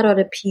should cut out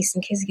a piece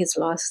in case it gets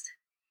lost.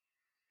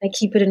 I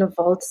keep it in a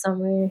vault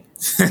somewhere.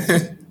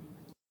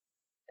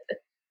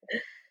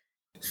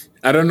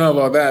 I don't know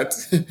about that.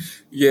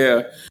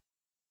 Yeah.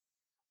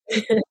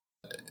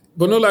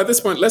 Bonolo, at this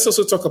point, let's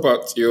also talk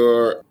about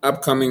your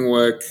upcoming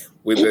work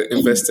with the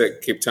Investor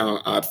Cape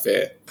Town Art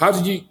Fair. How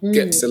did you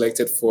get Mm,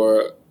 selected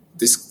for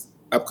this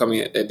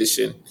upcoming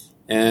edition?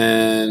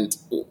 And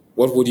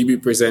what would you be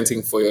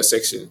presenting for your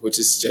section, which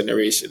is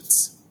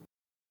Generations?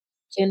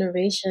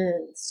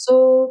 generations.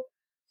 So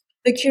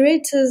the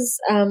curators,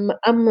 Amma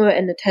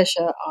and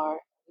Natasha, are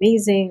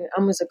amazing.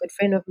 Amma's a good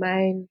friend of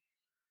mine.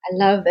 I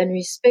love and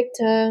respect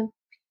her.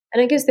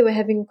 And I guess they were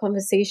having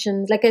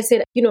conversations. Like I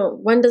said,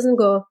 one doesn't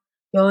go,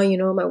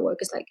 no, my work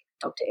is like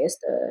Dr.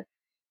 Esther.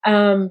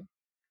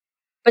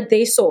 But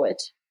they saw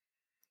it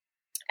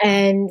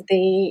and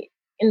they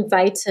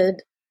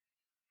invited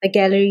the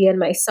gallery and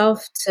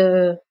myself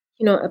to,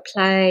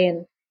 apply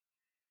and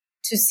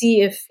to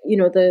see if,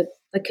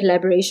 the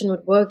collaboration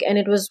would work. And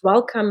it was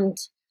welcomed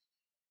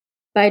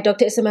by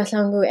Dr. Esther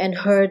Mahlangu and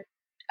her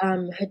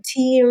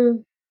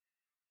team.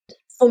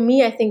 For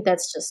me, I think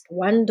that's just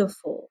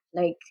wonderful.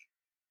 Like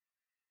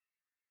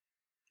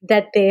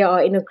that they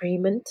are in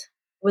agreement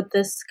with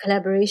this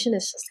collaboration.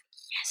 It's just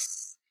like,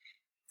 yes.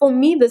 For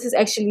me, this is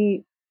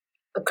actually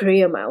a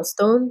career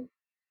milestone.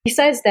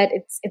 Besides that,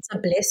 it's a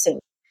blessing.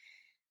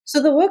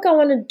 So the work I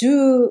want to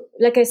do,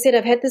 like I said,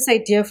 I've had this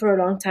idea for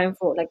a long time,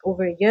 for like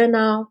over a year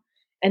now,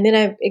 and then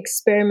I've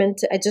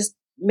experimented. I just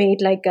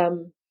made like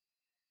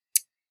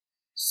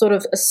sort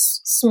of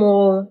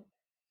small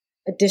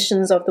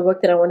additions of the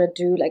work that I want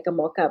to do, like a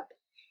mock up,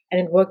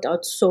 and it worked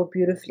out so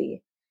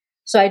beautifully.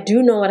 So I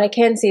do know what I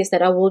can say is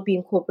that I will be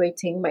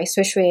incorporating my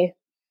Sweshwe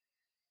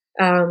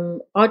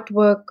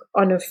artwork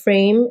on a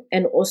frame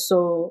and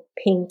also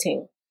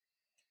painting.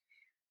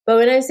 But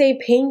when I say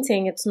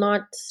painting, it's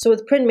not so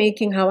with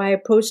printmaking. How I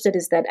approached it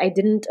is that I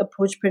didn't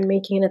approach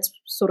printmaking in its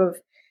sort of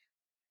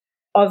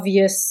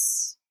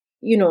obvious,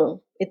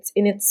 it's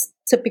in its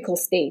typical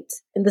state.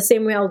 In the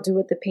same way I'll do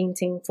with the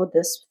painting for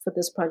this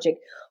project.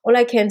 All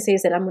I can say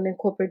is that I'm going to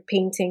incorporate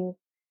painting.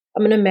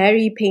 I'm going to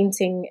marry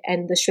painting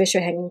and the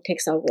Shweshwe hanging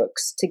textile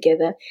works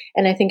together,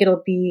 and I think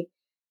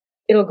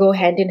it'll go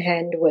hand in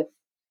hand with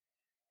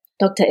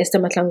Dr. Esther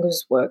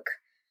Matlangu's work.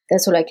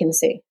 That's all I can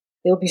say.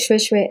 There will be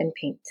Shweshwe and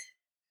paint,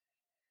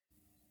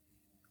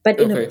 but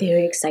in a Okay.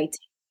 very exciting.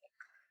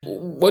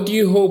 What do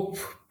you hope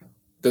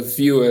the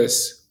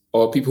viewers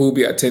or people who will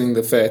be attending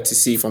the fair to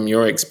see from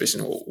your exhibition?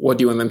 What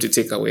do you want them to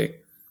take away?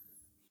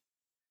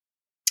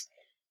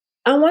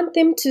 I want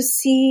them to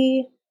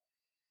see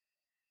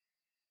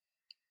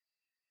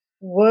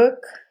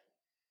work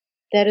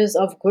that is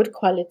of good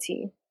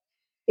quality.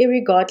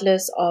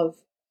 irregardless of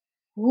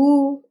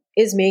who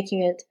is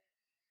making it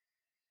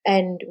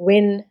and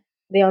when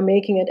they are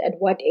making it, at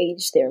what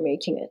age they're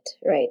making it,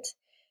 right?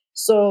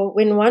 So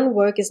when one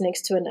work is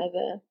next to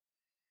another,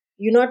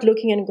 you're not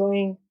looking and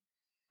going,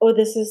 oh,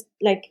 this is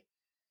like,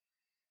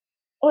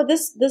 oh,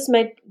 this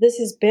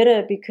is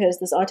better because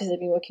this artist has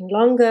been working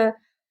longer,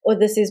 or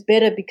this is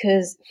better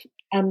because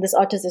this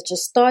artist has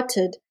just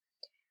started.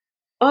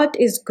 Art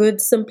is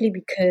good simply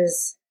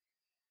because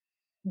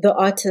the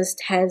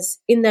artist has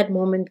in that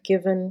moment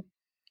given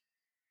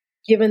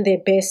their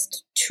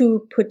best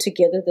to put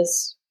together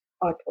this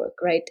artwork,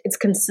 right? It's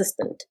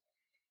consistent.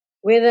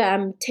 Whether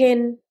I'm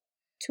 10,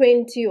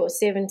 20, or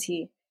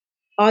 70,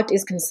 art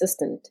is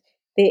consistent.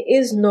 There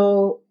is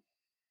no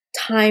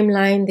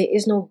timeline, there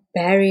is no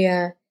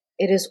barrier.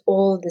 It is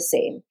all the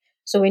same.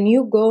 So when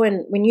you go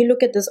and when you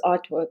look at this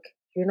artwork,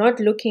 you're not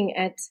looking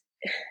at,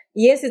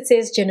 yes, it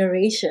says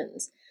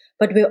generations,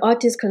 but where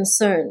art is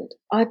concerned,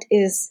 art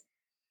is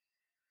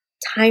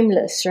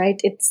timeless, right?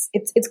 It's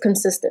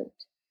consistent.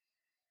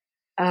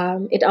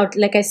 It out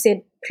like I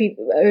said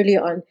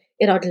earlier on,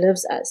 it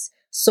outlives us.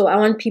 So I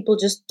want people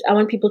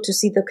to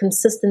see the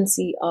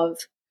consistency of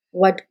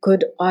what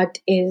good art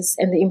is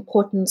and the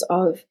importance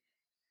of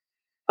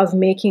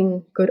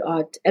making good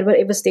art at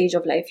whatever stage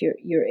of life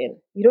you're in.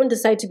 You don't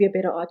decide to be a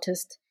better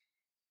artist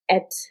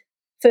at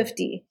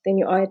 50 than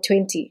you are at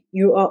 20.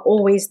 You are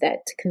always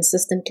that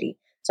consistently.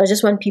 So I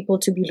just want people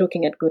to be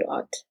looking at good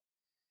art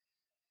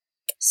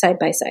side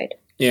by side.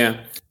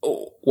 Yeah.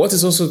 What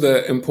is also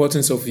the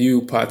importance of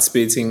you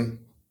participating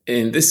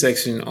in this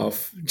section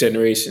of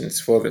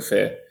generations for the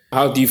fair?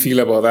 How do you feel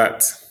about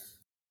that?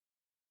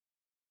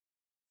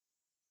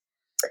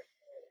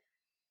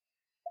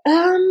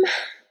 Um,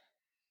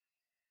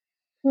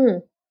 hmm.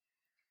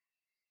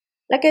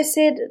 Like I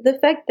said, the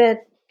fact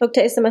that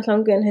Dr. Esther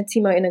Mahlangu and her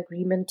team are in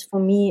agreement for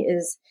me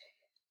is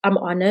I'm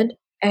honored.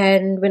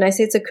 And when I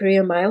say it's a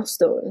career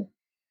milestone,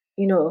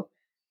 you know,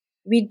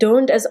 we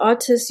don't, as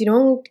artists, you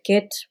don't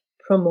get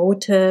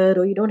promoted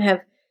or you don't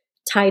have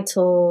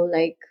title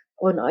like,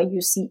 oh, no, are you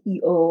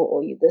CEO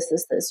or you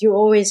this. You're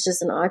always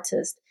just an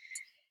artist.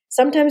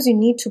 Sometimes you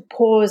need to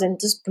pause and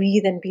just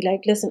breathe and be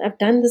like, listen, I've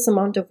done this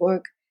amount of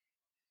work.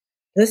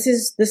 This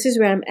is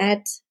where I'm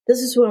at. This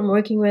is who I'm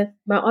working with.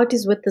 My art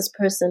is with this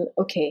person.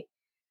 Okay,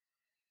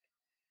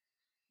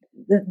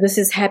 this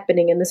is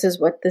happening and this is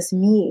what this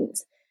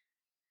means.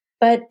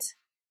 But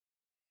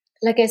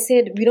like I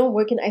said, we don't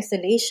work in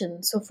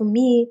isolation. So for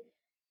me,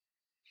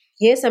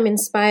 yes, I'm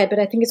inspired, but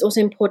I think it's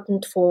also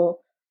important for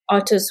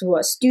artists who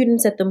are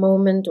students at the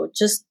moment or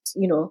just,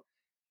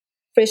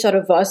 fresh out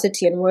of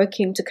varsity and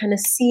working to kind of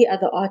see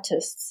other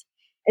artists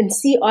and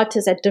see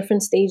artists at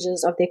different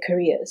stages of their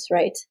careers,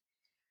 right?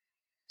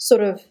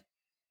 Sort of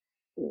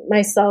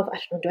myself, I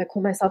don't know, do I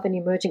call myself an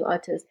emerging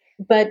artist?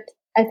 But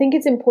I think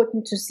it's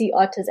important to see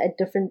artists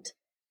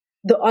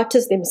the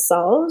artists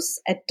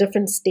themselves at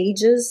different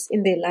stages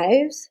in their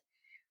lives.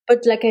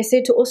 But like I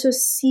said, to also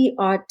see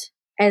art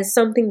as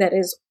something that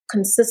is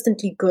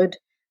consistently good,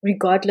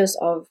 regardless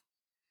of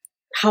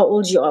how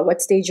old you are, what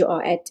stage you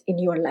are at in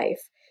your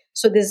life.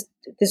 So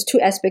there's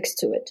two aspects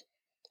to it.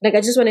 Like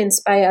I just want to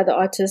inspire other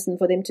artists and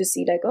for them to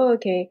see like, oh,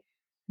 okay,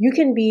 you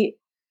can be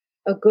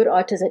a good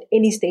artist at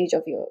any stage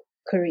of your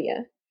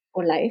career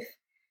or life.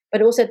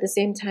 But also at the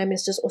same time,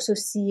 it's just also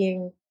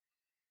seeing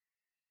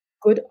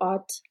good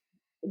art.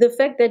 The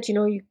fact that,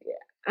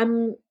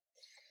 I'm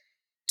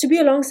to be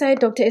alongside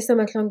Dr. Esther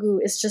Mahlangu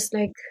is just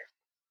like,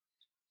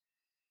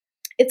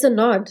 it's a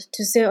nod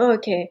to say, oh,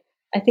 okay,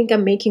 I think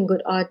I'm making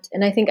good art.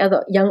 And I think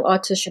other young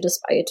artists should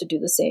aspire to do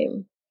the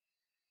same.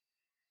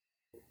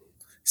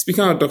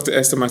 Speaking of Dr.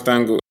 Esther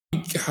Matango,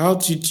 how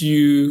did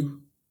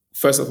you,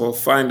 first of all,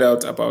 find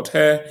out about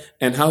her?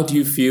 And how do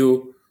you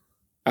feel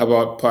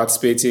about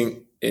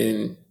participating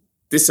in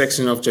this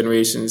section of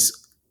generations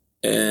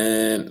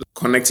and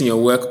connecting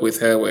your work with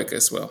her work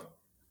as well?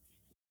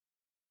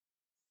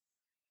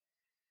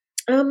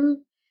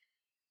 Um,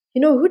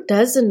 who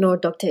doesn't know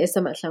Dr.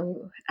 Esther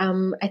Mahlangu?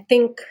 I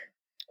think,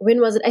 when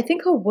was it? I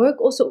think her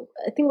work also,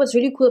 I think what's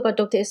really cool about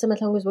Dr. Esther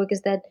Mahlangu's work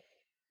is that,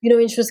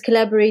 when she was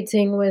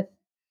collaborating with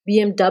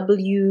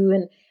BMW,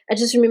 and I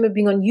just remember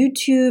being on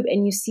YouTube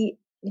and you see,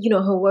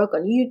 her work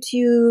on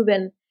YouTube,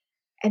 and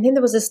then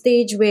there was a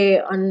stage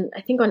where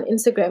I think on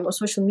Instagram or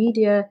social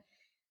media,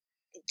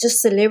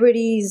 just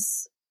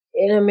celebrities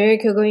in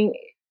America going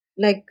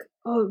like,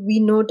 oh, we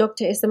know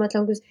Dr. Esther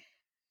Mahlangu.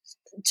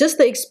 Just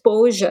the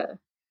exposure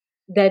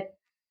that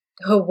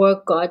her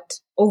work got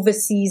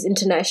overseas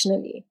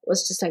internationally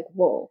was just like,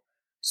 whoa.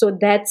 So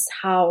that's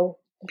how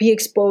be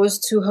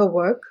exposed to her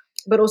work,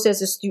 but also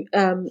as a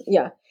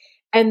yeah.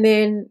 And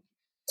then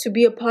to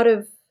be a part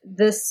of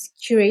this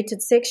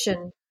curated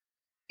section,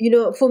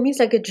 for me, it's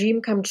like a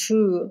dream come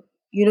true.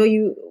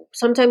 You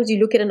sometimes you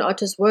look at an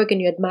artist's work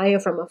and you admire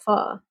from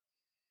afar,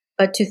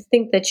 but to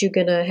think that you're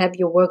gonna have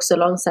your works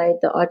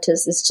alongside the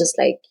artist is just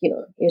like,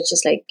 it's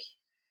just like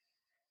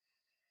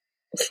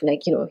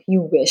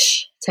you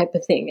wish type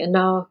of thing. And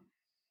now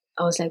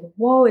I was like,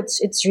 whoa,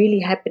 it's really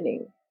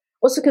happening.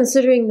 Also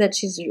considering that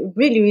she's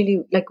really,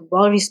 really like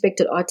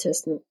well-respected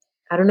artist, and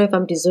I don't know if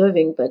I'm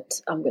deserving,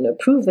 but I'm gonna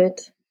prove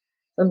it.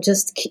 I'm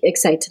just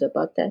excited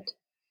about that.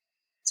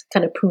 It's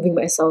kind of proving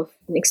myself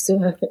next to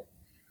her.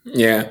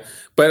 Yeah.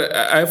 But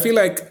I feel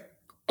like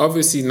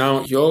obviously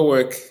now your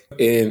work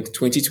in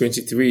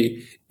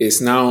 2023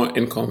 is now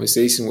in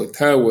conversation with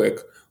her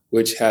work,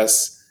 which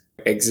has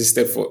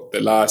existed for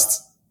the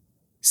last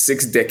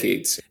 6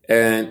 decades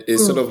and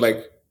is sort Mm. of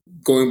like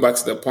going back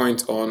to the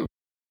point on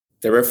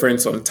the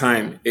reference on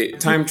time.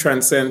 Time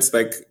transcends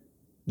like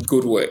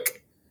good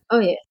work. Oh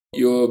yeah.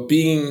 You're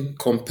being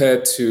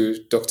compared to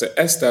Dr.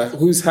 Esther,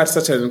 who's had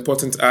such an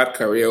important art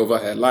career over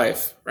her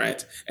life,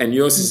 right? And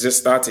yours is just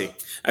starting.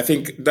 I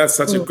think that's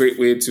such a Mm. great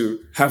way to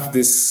have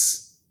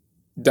this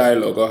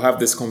dialogue or have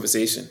this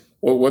conversation.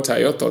 What are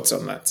your thoughts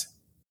on that?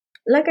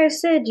 Like I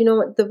said,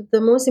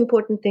 the most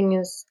important thing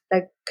is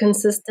like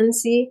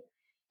consistency.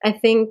 I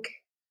think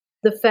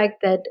the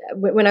fact that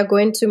when I go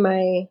into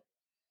my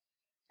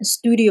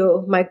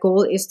studio, my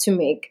goal is to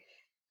make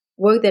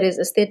work that is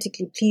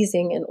aesthetically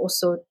pleasing and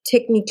also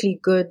technically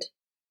good,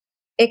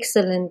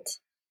 excellent,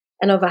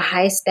 and of a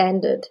high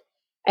standard.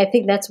 I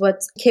think that's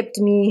what's kept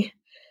me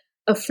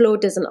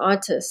afloat as an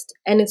artist.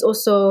 And it's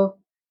also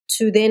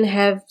to then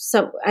have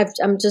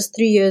I'm just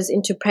 3 years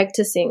into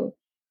practicing,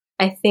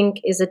 I think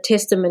is a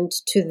testament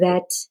to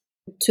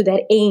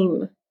that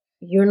aim.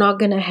 You're not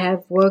going to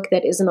have work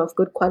that isn't of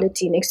good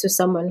quality next to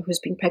someone who's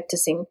been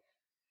practicing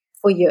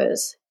for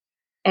years.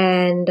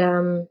 And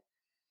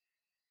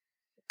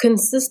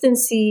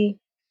consistency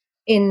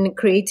in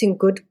creating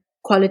good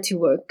quality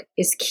work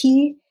is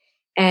key.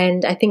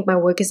 And I think my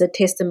work is a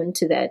testament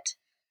to that.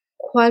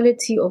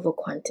 Quality over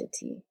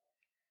quantity.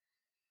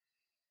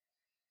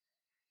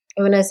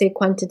 And when I say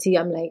quantity,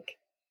 I'm like,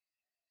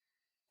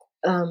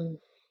 um,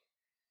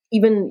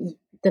 even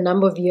the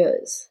number of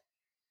years,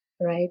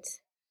 right?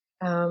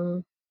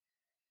 Um,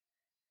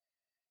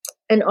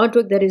 an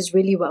artwork that is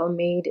really well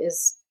made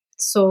is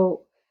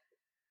so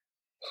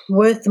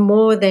worth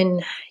more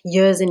than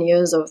years and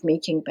years of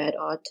making bad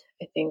art,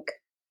 I think.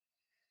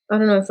 I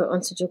don't know if I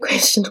answered your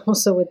question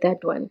also with that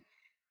one.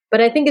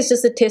 But I think it's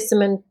just a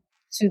testament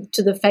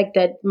to the fact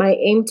that my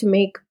aim to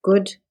make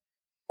good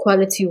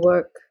quality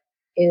work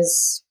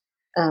is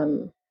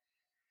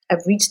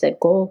I've reached that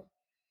goal.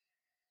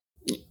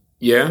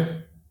 Yeah.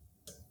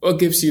 What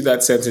gives you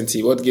that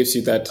certainty? What gives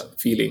you that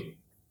feeling?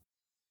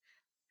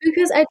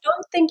 Because I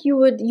don't think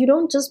you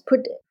don't just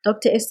put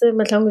Dr. Esther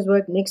Matlangu's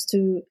work next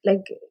to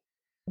like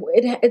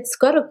it's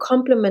got to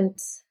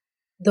complement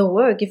the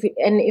work.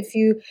 If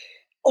you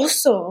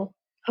also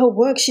her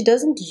work, she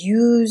doesn't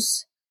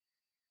use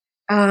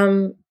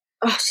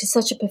she's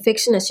such a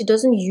perfectionist. She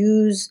doesn't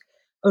use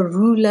a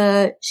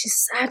ruler.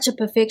 She's such a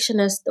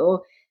perfectionist,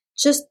 or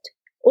just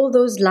all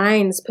those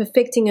lines,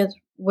 perfecting it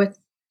with,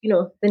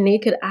 the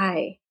naked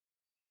eye.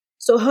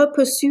 So her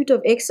pursuit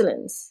of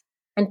excellence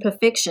and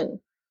perfection,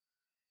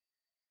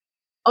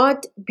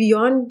 art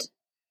beyond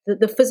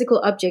the physical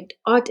object,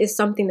 art is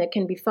something that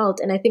can be felt.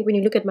 And I think when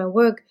you look at my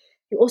work,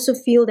 you also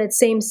feel that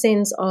same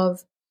sense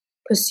of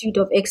pursuit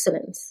of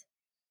excellence.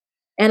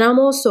 And I'm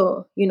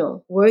also,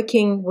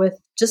 working with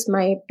just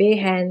my bare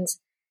hands,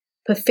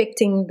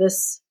 perfecting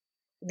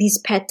these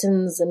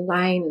patterns and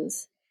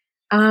lines.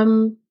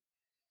 Um,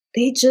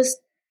 they just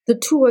the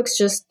two works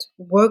just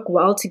work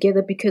well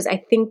together because I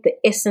think the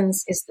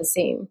essence is the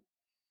same.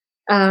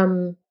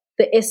 The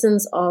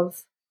essence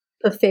of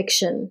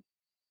perfection,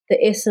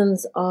 the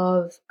essence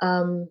of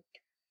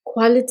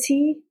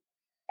quality,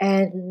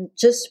 and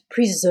just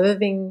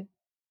preserving.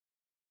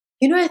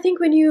 I think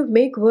when you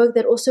make work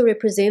that also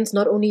represents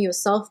not only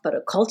yourself but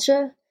a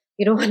culture,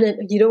 you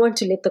don't want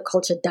to let the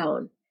culture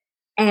down.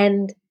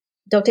 And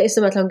Dr.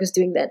 Esther Matlangu is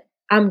doing that.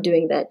 I'm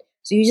doing that.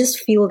 So you just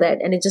feel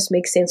that, and it just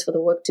makes sense for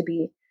the work to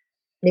be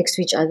next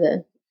to each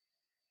other.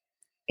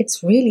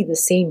 It's really the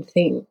same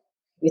thing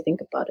if you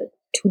think about it.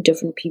 Two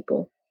different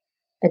people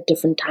at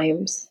different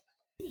times.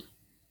 Yeah.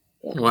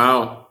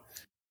 Wow.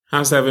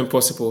 How's that even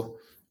possible?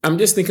 I'm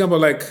just thinking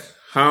about like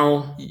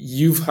how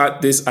you've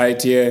had this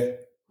idea,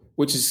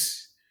 which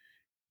is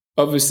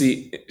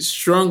obviously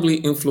strongly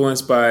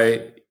influenced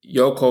by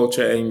your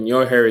culture and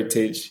your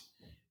heritage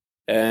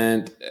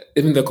and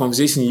even the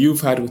conversation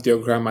you've had with your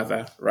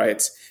grandmother,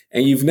 right?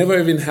 And you've never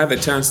even had the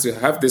chance to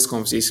have this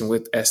conversation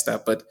with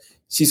Esther, but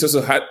she's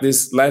also had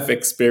this life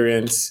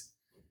experience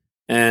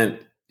and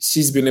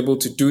she's been able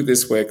to do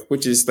this work,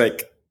 which is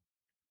like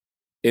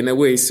in a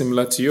way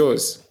similar to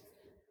yours.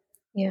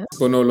 Yeah.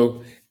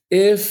 Bonolo,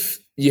 if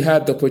you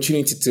had the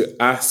opportunity to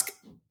ask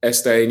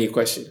Esther any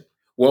question,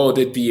 what would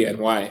it be and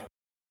why?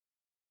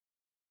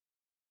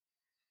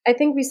 I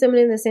think we're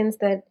similar in the sense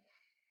that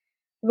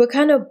we're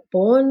kind of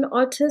born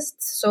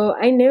artists. So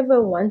I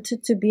never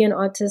wanted to be an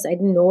artist. I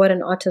didn't know what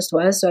an artist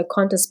was. So I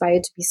can't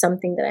aspire to be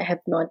something that I have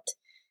not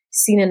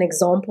seen an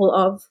example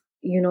of,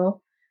 you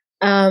know.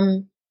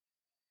 Um,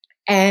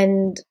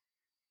 and,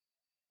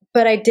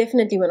 but I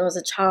definitely, when I was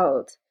a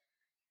child,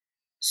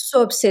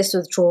 so obsessed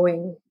with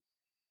drawing,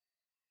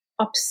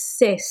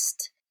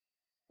 obsessed.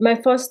 My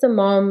foster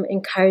mom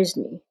encouraged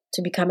me.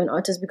 to become an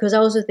artist, because I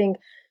also think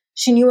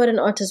she knew what an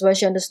artist was.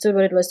 She understood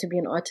what it was to be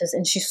an artist,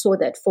 and she saw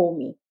that for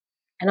me.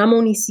 And I'm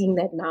only seeing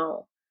that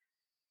now.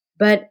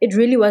 But it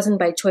really wasn't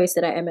by choice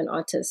that I am an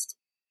artist.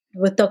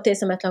 With Dr.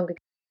 Isamatlangu,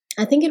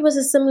 I think it was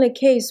a similar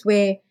case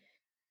where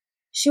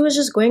she was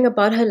just going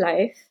about her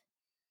life,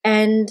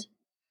 and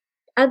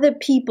other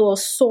people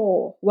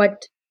saw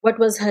what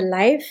was her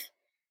life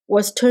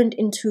was turned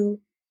into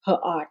her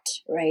art,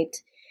 right?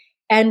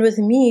 And with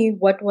me,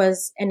 what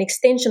was an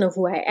extension of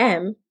who I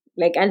am,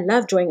 like I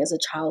loved drawing as a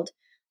child,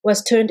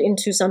 was turned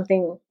into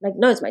something like,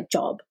 no, it's my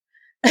job,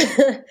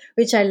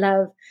 which I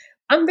love.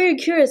 I'm very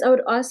curious. I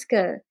would ask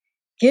her,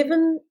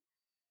 given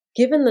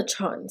the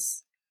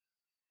chance,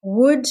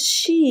 would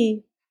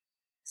she,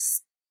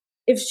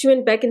 if she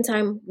went back in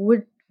time,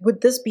 would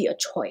this be a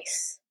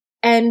choice?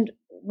 And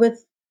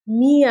with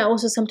me, I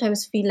also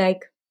sometimes feel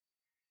like,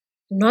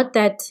 not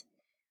that,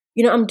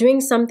 I'm doing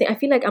something. I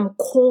feel like I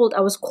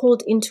was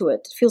called into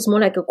it. It feels more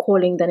like a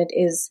calling than it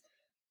is,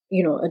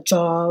 a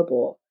job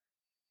or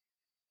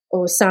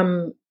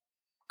some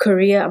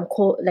career I'm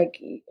called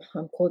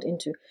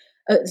into.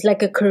 It's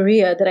like a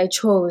career that I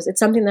chose. It's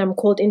something that I'm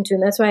called into.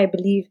 And that's why I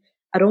believe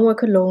I don't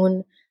work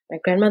alone. My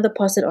grandmother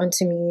passed it on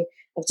to me.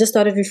 I've just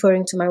started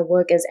referring to my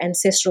work as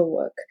ancestral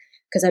work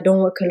because I don't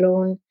work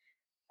alone.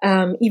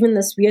 Even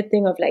this weird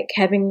thing of like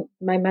having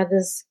my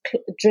mother's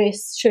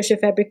dress, shosha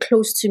fabric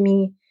close to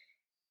me.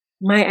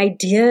 My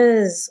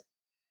ideas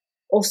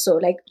also,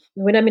 like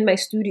when I'm in my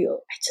studio,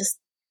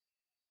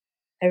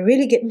 I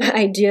really get my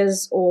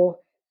ideas, or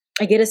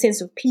I get a sense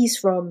of peace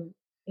from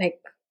a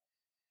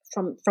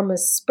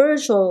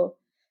spiritual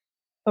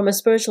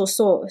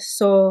source.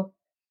 So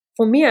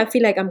for me, I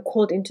feel like I'm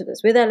called into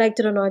this, whether I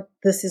liked it or not.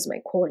 This is my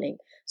calling.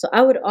 So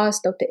I would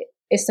ask Dr.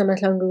 Esther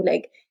Mahlangu,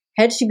 like,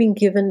 had she been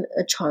given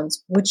a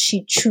chance, would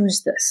she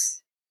choose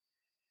this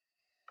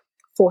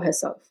for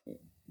herself?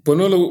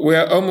 Bonolo,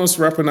 we're almost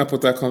wrapping up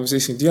with our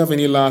conversation. Do you have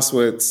any last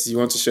words you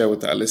want to share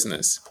with our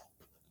listeners?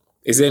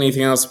 Is there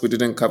anything else we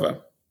didn't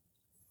cover?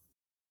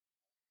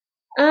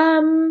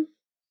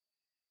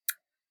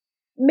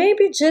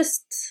 Maybe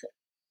just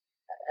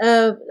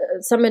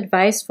some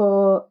advice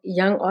for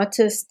young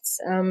artists.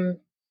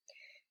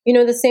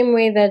 The same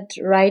way that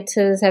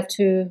writers have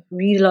to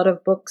read a lot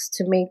of books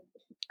to make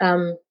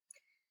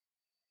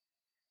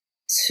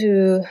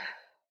to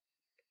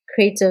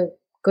create a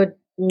good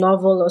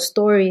novel or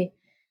story,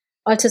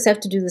 artists have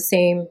to do the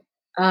same.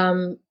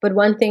 But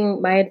one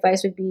thing, my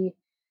advice would be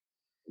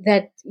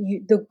that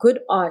the good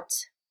art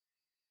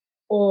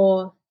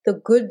or the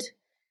good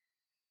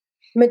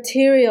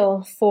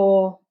material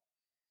for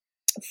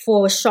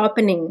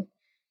sharpening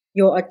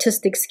your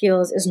artistic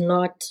skills is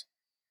not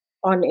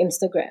on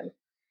Instagram.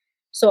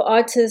 So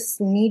artists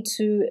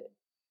do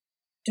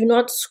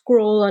not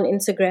scroll on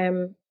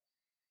Instagram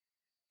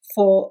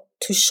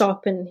to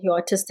sharpen your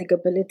artistic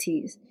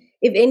abilities.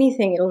 If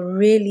anything, it'll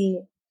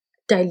really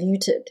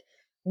dilute it.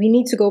 We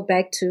need to go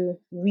back to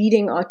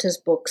reading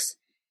artist books.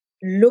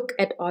 Look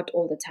at art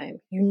all the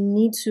time. You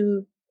need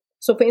to.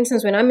 So for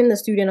instance, when I'm in the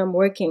studio and I'm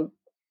working,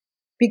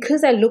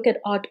 because I look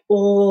at art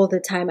all the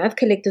time, I've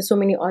collected so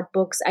many art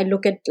books. I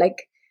look at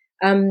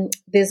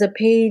there's a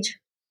page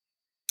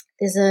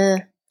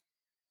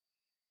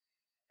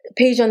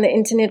on the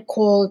internet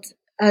called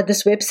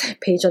this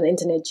website page on the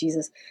internet.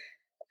 Jesus,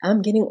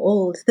 I'm getting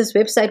old. This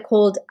website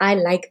called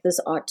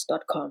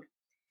ilikethisart.com.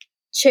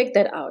 Check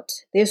that out.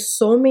 There's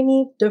so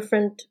many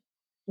different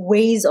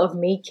ways of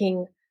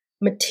making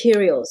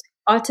materials.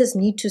 Artists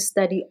need to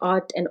study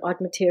art and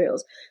art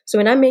materials. So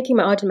when I'm making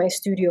my art in my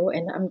studio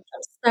and I'm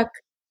stuck,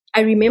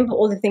 I remember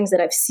all the things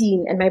that I've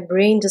seen, and my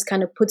brain just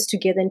kind of puts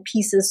together in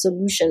pieces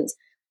solutions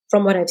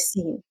from what I've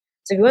seen.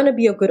 So if you want to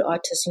be a good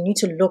artist, you need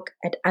to look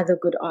at other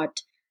good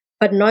art,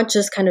 but not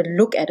just kind of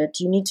look at it.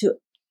 You need to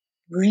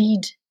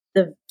read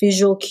the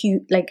visual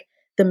cue, like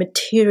the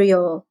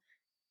material.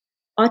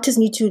 Artists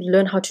need to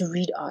learn how to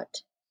read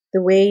art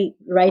the way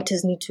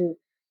writers need to,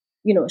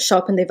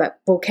 sharpen their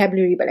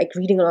vocabulary by like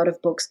reading a lot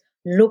of books.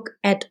 Look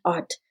at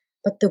art,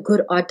 but the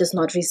good art does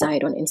not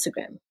reside on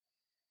Instagram.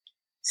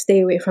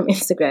 Stay away from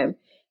Instagram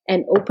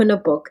and open a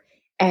book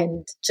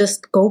and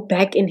just go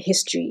back in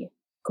history.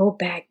 Go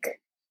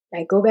back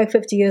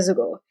 50 years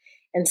ago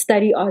and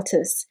study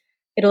artists.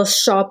 It'll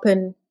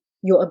sharpen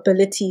your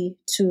ability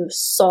to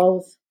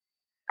solve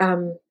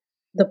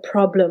the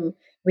problem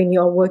when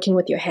you're working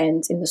with your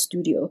hands in the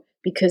studio,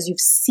 because you've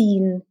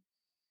seen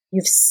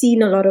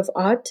a lot of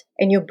art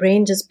and your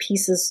brain just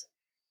pieces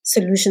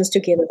solutions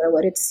together by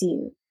what it's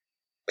seen.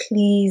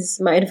 Please,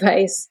 my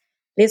advice,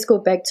 let's go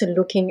back to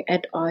looking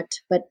at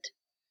art, but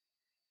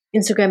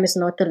Instagram is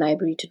not the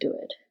library to do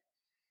it.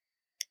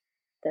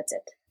 That's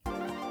it.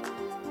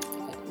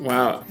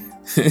 Wow.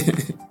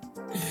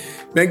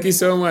 Thank you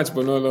so much,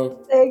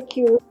 Bonolo. Thank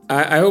you.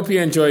 I hope you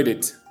enjoyed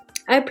it.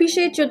 I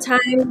appreciate your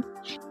time.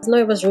 No,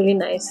 it was really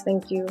nice.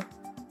 Thank you.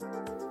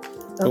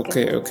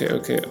 Okay.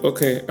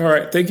 All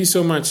right. Thank you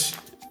so much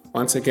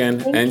once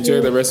again. Enjoy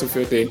the rest of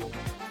your day.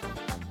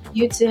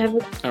 You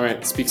too. All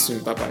right. Speak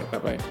soon. Bye-bye.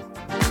 Bye-bye.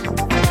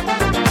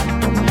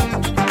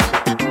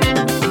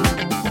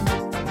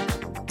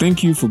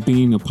 Thank you for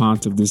being a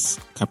part of this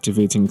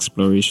captivating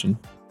exploration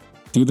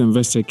through the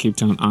Investec Cape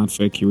Town Art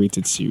Fair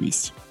curated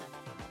series.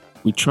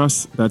 We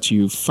trust that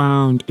you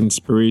found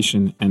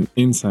inspiration and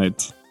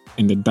insight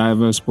in the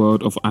diverse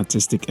world of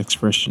artistic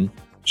expression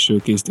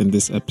showcased in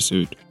this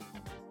episode.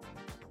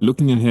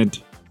 Looking ahead,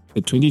 the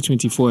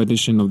 2024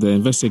 edition of the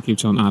Investec Cape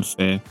Town Art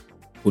Fair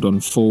would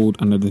unfold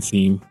under the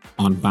theme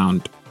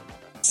Unbound.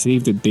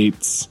 Save the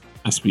dates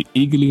as we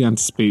eagerly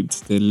anticipate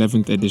the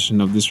 11th edition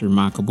of this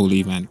remarkable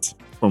event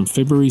from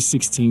February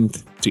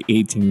 16th to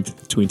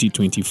 18th,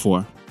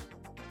 2024.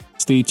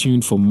 Stay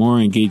tuned for more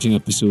engaging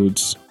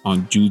episodes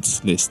on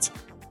Jude's List.